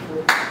grateful.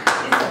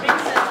 This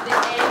brings us to the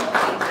end of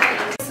the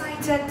day.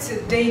 Excited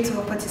today to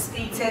have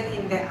participated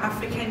in the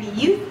African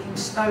Youth in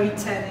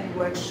Storytelling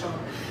Workshop.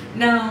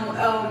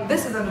 Now,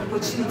 this is an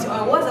opportunity,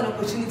 or was an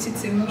opportunity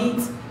to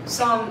meet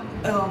some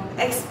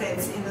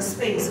experts in the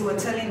space who were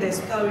telling the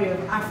story of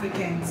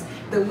Africans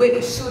the way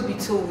it should be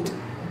told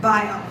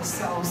by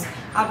ourselves.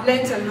 I've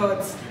learned a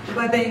lot,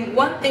 but then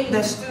one thing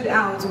that stood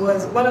out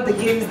was one of the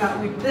games that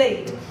we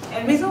played.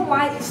 And the reason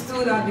why it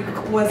stood out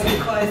was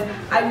because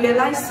I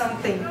realized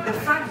something, the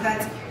fact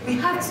that we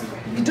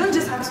don't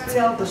just have to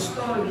tell the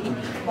story,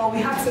 but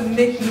we have to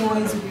make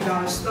noise with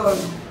our story.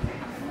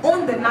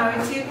 Own the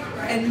narrative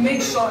and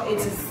make sure it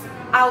is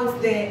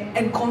out there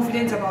and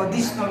confident about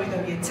this story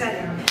that we are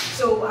telling.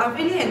 So I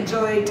really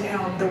enjoyed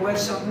the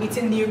workshop,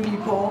 meeting new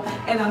people,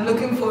 and I'm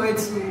looking forward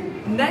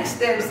to next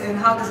steps and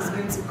how this is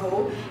going to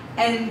go.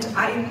 And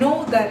I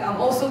know that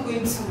I'm also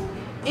going to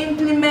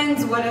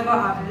implement whatever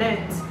I've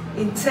learned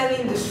in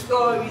telling the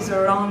stories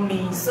around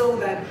me, so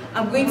that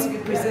I'm going to be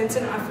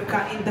presenting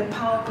Africa in the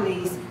power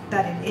place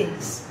that it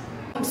is.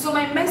 So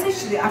my message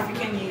to the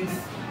African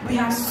youth: we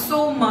have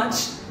so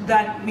much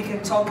that we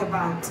can talk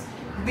about.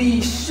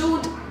 We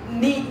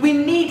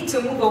need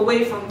to move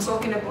away from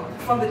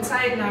the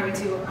tired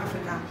narrative of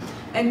Africa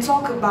and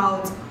talk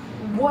about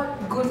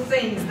what good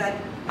things that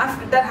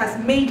has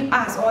made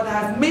us, or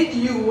that has made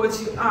you what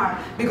you are.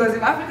 Because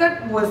if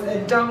Africa was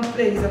a dumb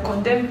place, a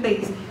condemned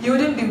place, you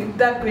wouldn't be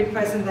that great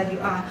person that you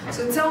are.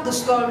 So tell the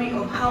story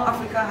of how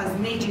Africa has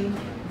made you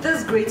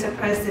this greater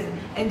person,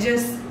 and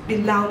just be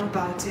loud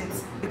about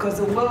it, because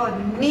the world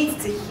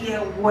needs to hear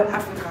what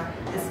Africa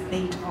is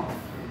made of.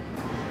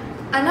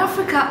 An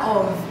Africa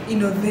of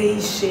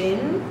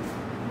innovation,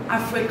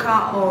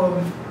 Africa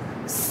of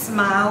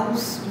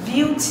smiles,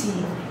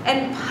 beauty,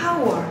 and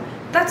power.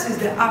 That is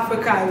the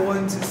Africa I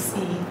want to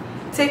see,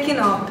 taking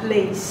our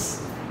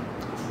place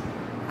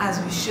as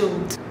we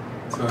should.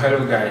 So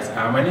hello guys,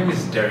 my name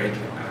is Derek,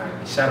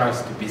 and shout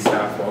outs to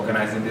BISA for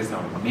organizing this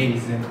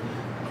amazing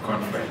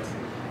conference.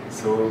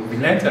 So we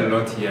learned a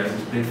lot here,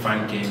 we played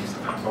fun games,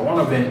 but one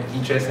of the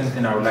interesting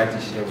things I would like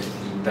to share with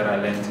you that I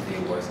learned today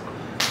was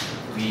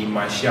we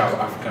must share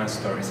our African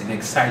stories in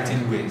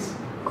exciting ways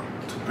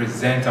to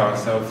present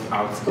ourselves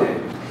out there,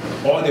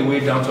 all the way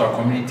down to our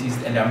communities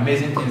and the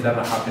amazing things that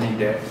are happening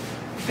there,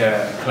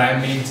 the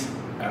climate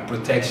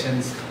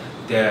protections,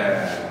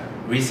 the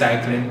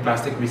recycling,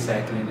 plastic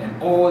recycling, and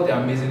all the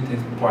amazing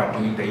things people are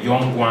doing, the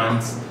young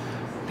ones,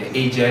 the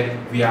aged.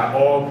 We are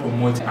all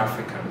promoting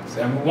Africans,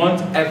 and we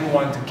want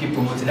everyone to keep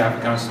promoting the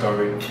African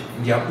story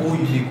in their own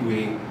unique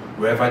way,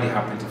 wherever they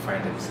happen to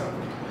find themselves.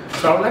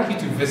 So I would like you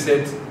to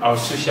visit our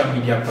social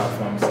media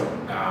platforms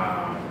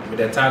with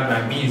the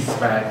tagline "Be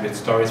Inspired with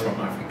Stories from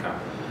Africa,"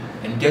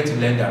 and get to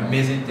learn the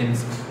amazing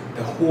things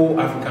the whole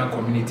African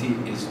community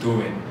is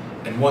doing,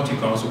 and what you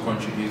can also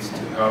contribute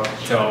to help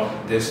tell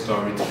this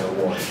story to the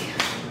world.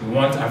 We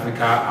want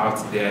Africa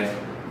out there,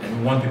 and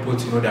we want people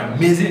to know the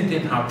amazing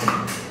thing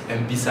happening,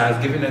 and BISA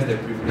has given us the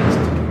privilege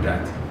to do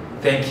that.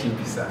 Thank you,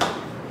 BISA.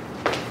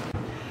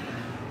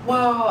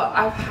 Well,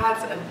 I've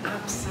had an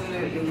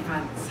absolutely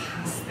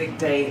fantastic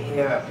day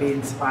here at Be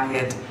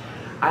Inspired.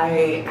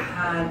 I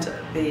had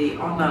the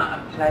honor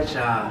and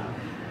pleasure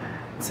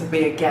to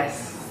be a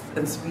guest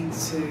and speak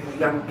to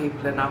young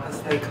people and other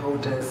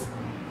stakeholders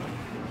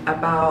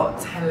about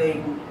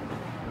telling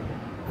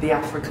the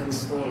African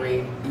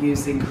story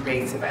using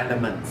creative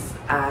elements.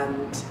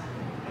 And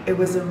it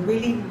was a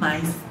really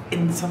nice,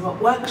 intimate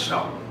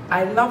workshop.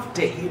 I loved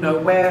it,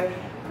 where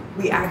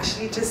we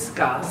actually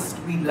discussed,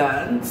 we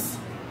learned,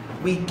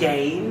 we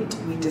gained,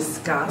 we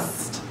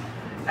discussed,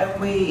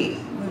 and we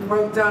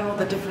broke down all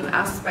the different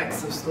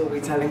aspects of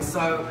storytelling.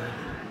 So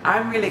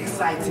I'm really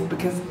excited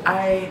because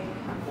I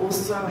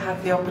also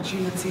had the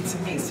opportunity to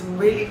meet some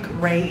really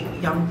great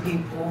young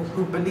people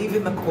who believe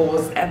in the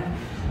cause, and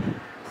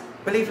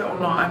believe it or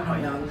not, I'm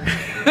not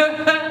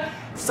young.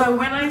 So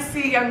when I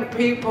see young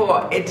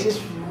people, it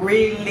just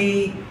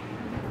really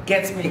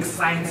gets me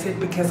excited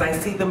because I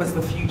see them as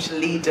the future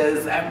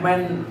leaders, and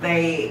when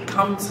they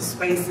come to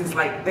spaces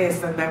like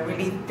this and they're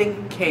really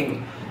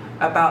thinking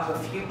about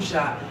the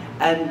future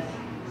and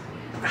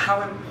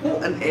how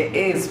important it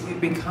is we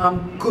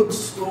become good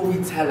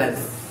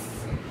storytellers,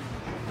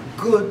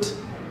 good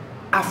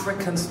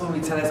African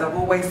storytellers. I've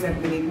always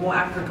said we need more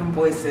African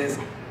voices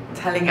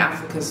telling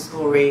Africa's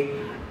story,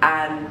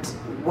 and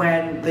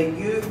when the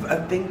youth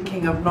are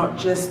thinking of not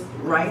just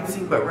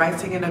writing, but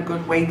writing in a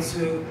good way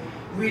to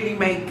really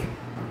make,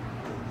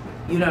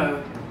 you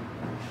know,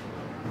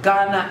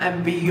 Ghana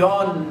and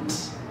beyond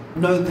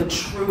know the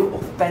true,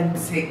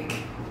 authentic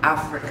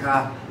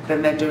Africa,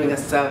 then they're doing a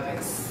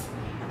service.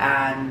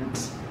 And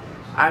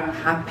I'm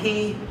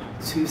happy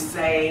to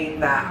say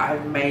that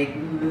I've made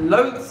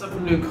loads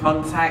of new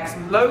contacts,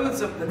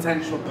 loads of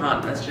potential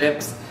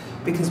partnerships,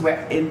 because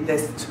we're in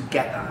this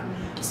together.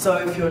 So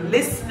if you're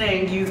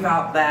listening, youth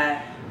out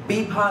there,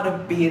 be part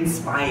of Be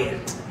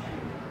Inspired.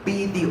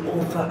 Be the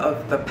author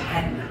of the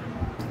pen.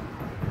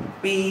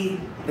 Be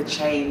the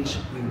change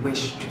we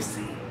wish to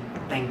see.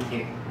 Thank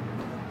you.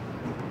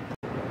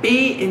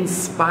 Be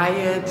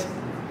inspired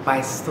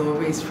by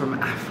stories from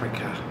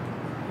Africa.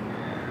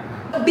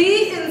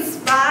 Be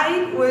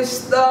inspired with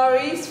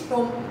stories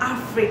from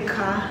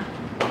Africa.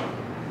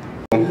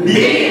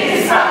 Be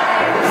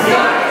inspired with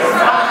stories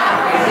from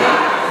Africa.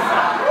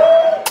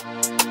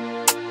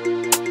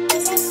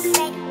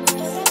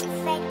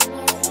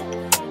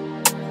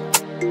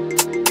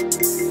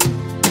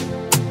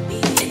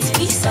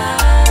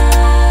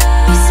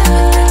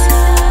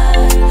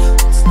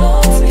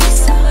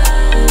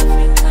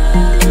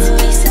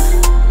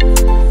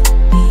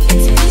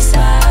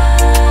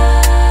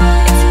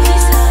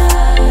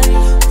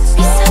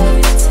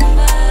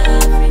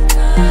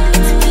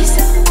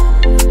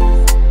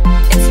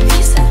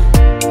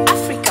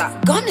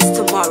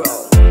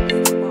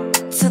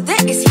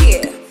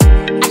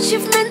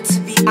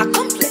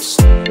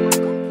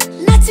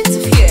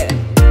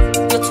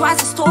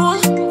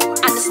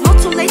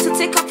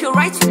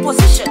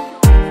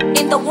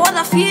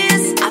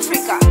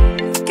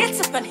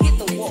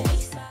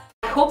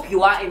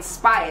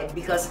 Inspired,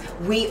 because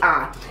we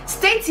are.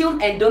 Stay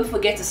tuned and don't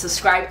forget to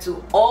subscribe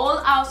to all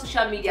our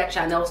social media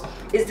channels.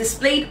 It's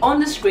displayed on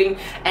the screen,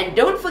 and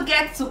don't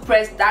forget to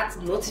press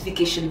that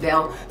notification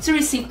bell to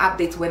receive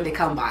updates when they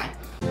come by.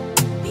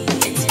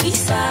 It's